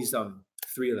always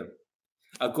 3 of them.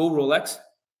 A gold Rolex,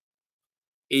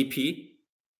 AP,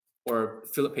 or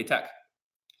Philippe Patek.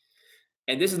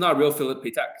 And this is not real Philippe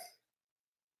Patek.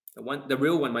 The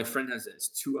real one my friend has is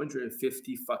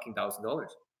 $250,000.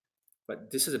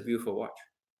 But this is a beautiful watch.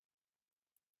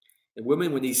 And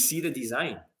women, when they see the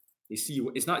design, they see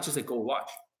it's not just a gold watch.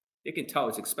 They can tell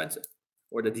it's expensive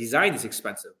or the design is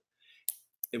expensive.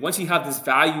 And once you have this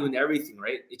value in everything,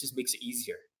 right, it just makes it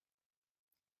easier.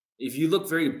 If you look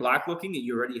very black looking and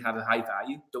you already have a high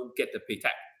value, don't get the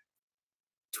Patek.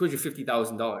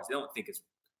 $250,000. They don't think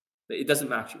it doesn't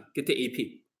match you. Get the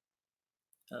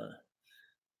AP.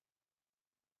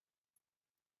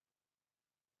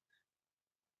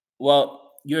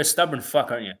 Well, you're a stubborn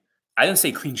fuck, aren't you? I didn't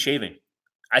say clean shaving.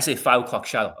 I say 5 o'clock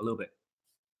shadow a little bit.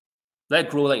 Let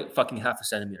it grow like fucking half a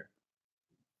centimeter.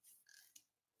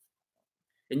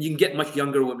 And you can get much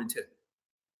younger women too.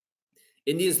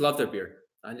 Indians love their beard.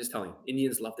 I'm just telling you.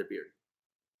 Indians love their beard.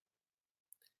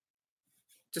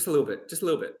 Just a little bit. Just a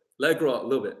little bit. Let it grow out a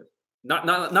little bit. Not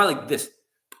like this.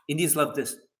 Indians love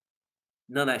this.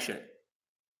 None of that shit.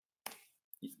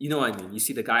 You know what I mean? You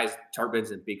see the guys,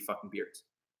 turbans and big fucking beards.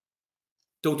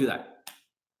 Don't do that.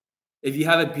 If you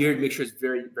have a beard, make sure it's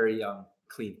very, very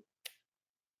clean.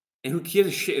 And who gives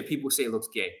a shit if people say it looks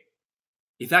gay?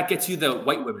 If that gets you the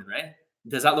white women, right?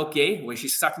 Does that look gay when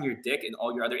she's sucking your dick and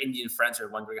all your other Indian friends are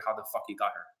wondering how the fuck you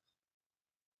got her?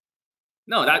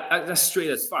 No, that's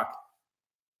straight as fuck.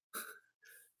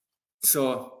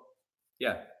 So,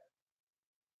 yeah.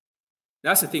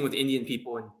 That's the thing with Indian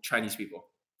people and Chinese people.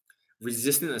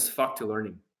 Resistant as fuck to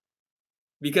learning.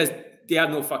 Because they have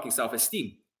no fucking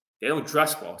self-esteem. They don't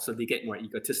dress well, so they get more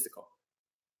egotistical.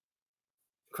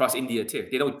 Across India too.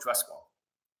 They don't dress well.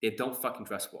 They don't fucking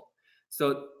dress well.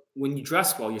 So when you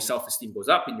dress well, your self-esteem goes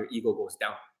up and your ego goes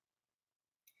down.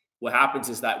 What happens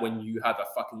is that when you have a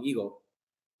fucking ego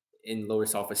and lower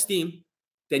self-esteem,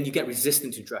 then you get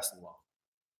resistant to dressing well.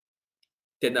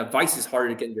 Then the vice is harder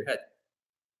to get in your head.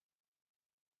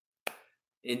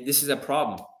 And this is a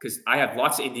problem because I have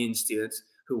lots of Indian students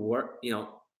who work,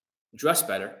 dress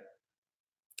better.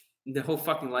 And the whole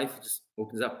fucking life just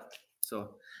opens up.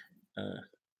 So,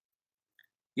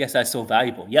 yes, that's so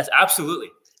valuable. Yes, absolutely.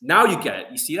 Now you get it.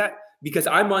 You see that? Because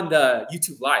I'm on the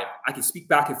YouTube Live. I can speak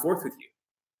back and forth with you.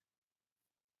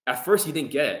 At first, you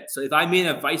didn't get it. So if I made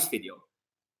an advice video,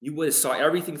 you would have saw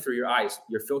everything through your eyes,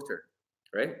 your filter,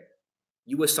 right?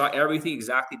 You would have saw everything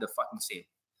exactly the fucking same.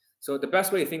 So the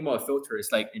best way to think about a filter is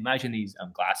like, imagine these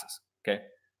glasses, okay?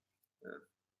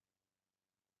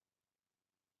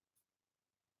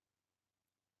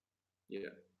 Yeah.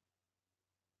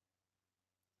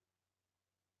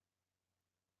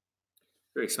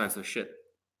 Very expensive shit.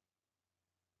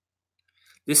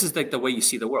 This is like the way you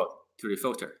see the world through your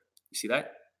filter. You see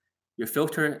that? Your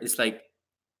filter is like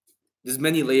There's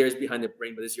many layers behind the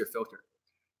brain, but this is your filter.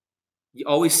 You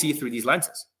always see through these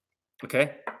lenses,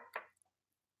 okay?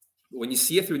 When you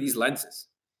see it through these lenses,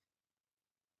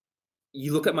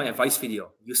 you look at my advice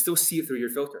video, you still see it through your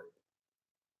filter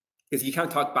because you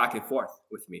can't talk back and forth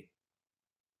with me.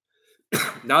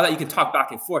 Now that you can talk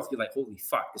back and forth, you're like, holy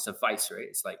fuck, this advice, right?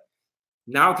 It's like,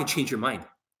 now it can change your mind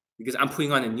because I'm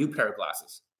putting on a new pair of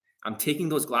glasses. I'm taking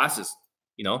those glasses,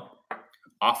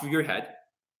 off of your head.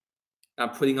 I'm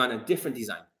putting on a different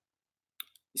design.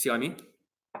 You see what I mean?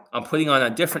 I'm putting on a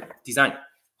different design.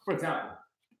 For example,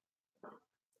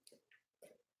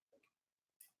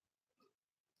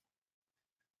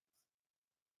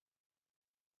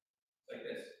 like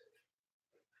this.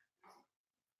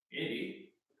 Maybe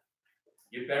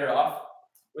you're better off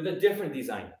with a different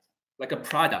design, like a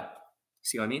Prada.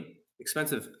 See what I mean?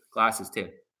 Expensive glasses too.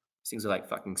 These things are like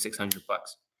fucking $600.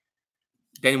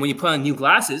 Then when you put on new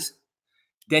glasses,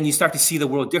 then you start to see the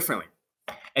world differently.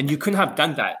 And you couldn't have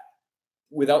done that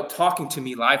without talking to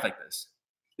me live like this.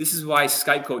 This is why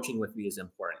Skype coaching with me is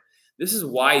important. This is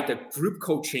why the group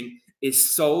coaching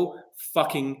is so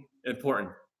fucking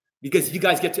important, because you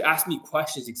guys get to ask me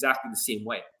questions exactly the same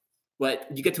way, but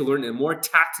you get to learn in a more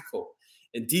tactical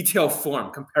and detailed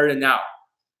form compared to now.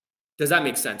 Does that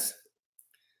make sense?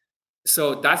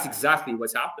 So that's exactly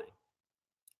what's happening.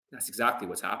 That's exactly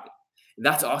what's happening. And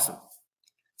that's awesome.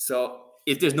 So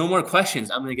if there's no more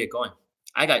questions, I'm going to get going.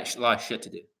 I got a lot of shit to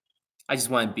do. I just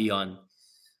want to be on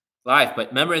live. But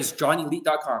remember, it's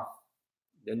johnnyelite.com,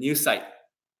 the new site.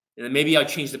 And then maybe I'll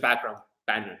change the background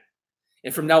banner.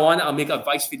 And from now on, I'll make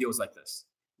advice videos like this.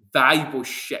 Valuable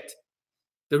shit.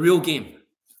 The real game.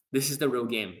 This is the real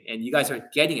game. And you guys are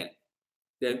getting it.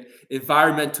 The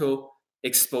environmental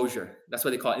exposure. That's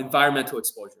what they call it, environmental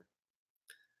exposure.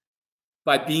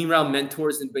 By being around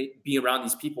mentors and being around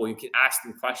these people, you can ask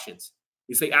them questions.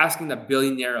 It's like asking the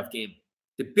billionaire of game.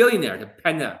 The billionaire,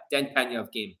 Dan Pena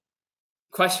of game.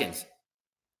 Questions.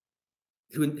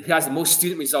 Who has the most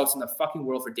student results in the fucking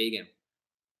world for day game.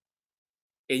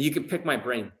 And you can pick my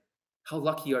brain. How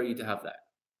lucky are you to have that?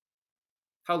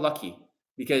 How lucky?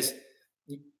 Because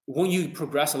won't you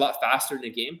progress a lot faster in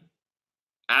the game?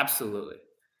 Absolutely.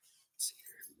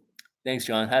 Thanks,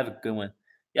 John. Have a good one.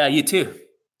 Yeah, you too.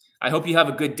 I hope you have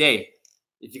a good day.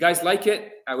 If you guys like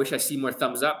it, I wish I see more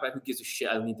thumbs up, but who gives a shit?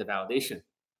 I don't need the validation.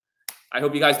 I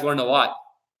hope you guys learned a lot.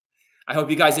 I hope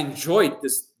you guys enjoyed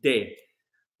this day.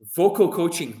 Vocal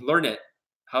coaching, learn it.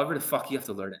 However the fuck you have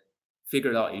to learn it. Figure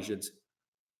it out, Asians.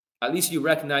 At least you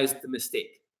recognize the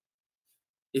mistake.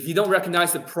 If you don't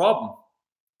recognize the problem,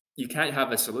 you can't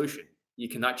have a solution. You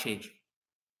cannot change.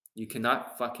 You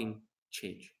cannot fucking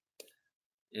change.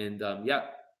 And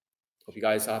hope you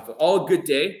guys have all a good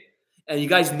day. And you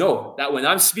guys know that when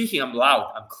I'm speaking, I'm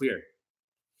loud, I'm clear.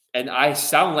 And I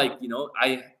sound like,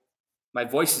 my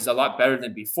voice is a lot better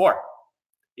than before.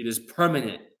 It is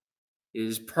permanent. It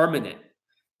is permanent.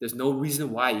 There's no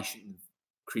reason why you shouldn't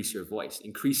increase your voice,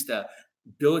 increase the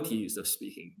abilities of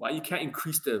speaking. Why you can't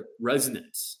increase the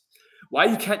resonance. Why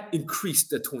you can't increase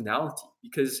the tonality.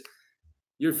 Because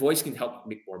your voice can help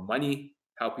make more money,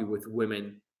 help you with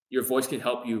women. Your voice can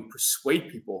help you persuade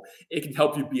people. It can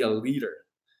help you be a leader.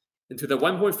 And to the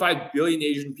 1.5 billion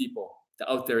Asian people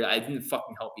out there, I didn't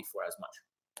fucking help before as much.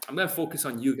 I'm going to focus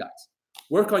on you guys.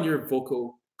 Work on your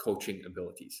vocal coaching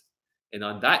abilities. And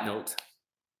on that note,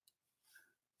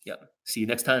 see you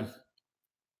next time.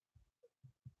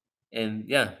 And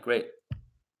great.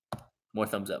 More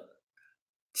thumbs up.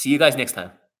 See you guys next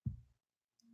time.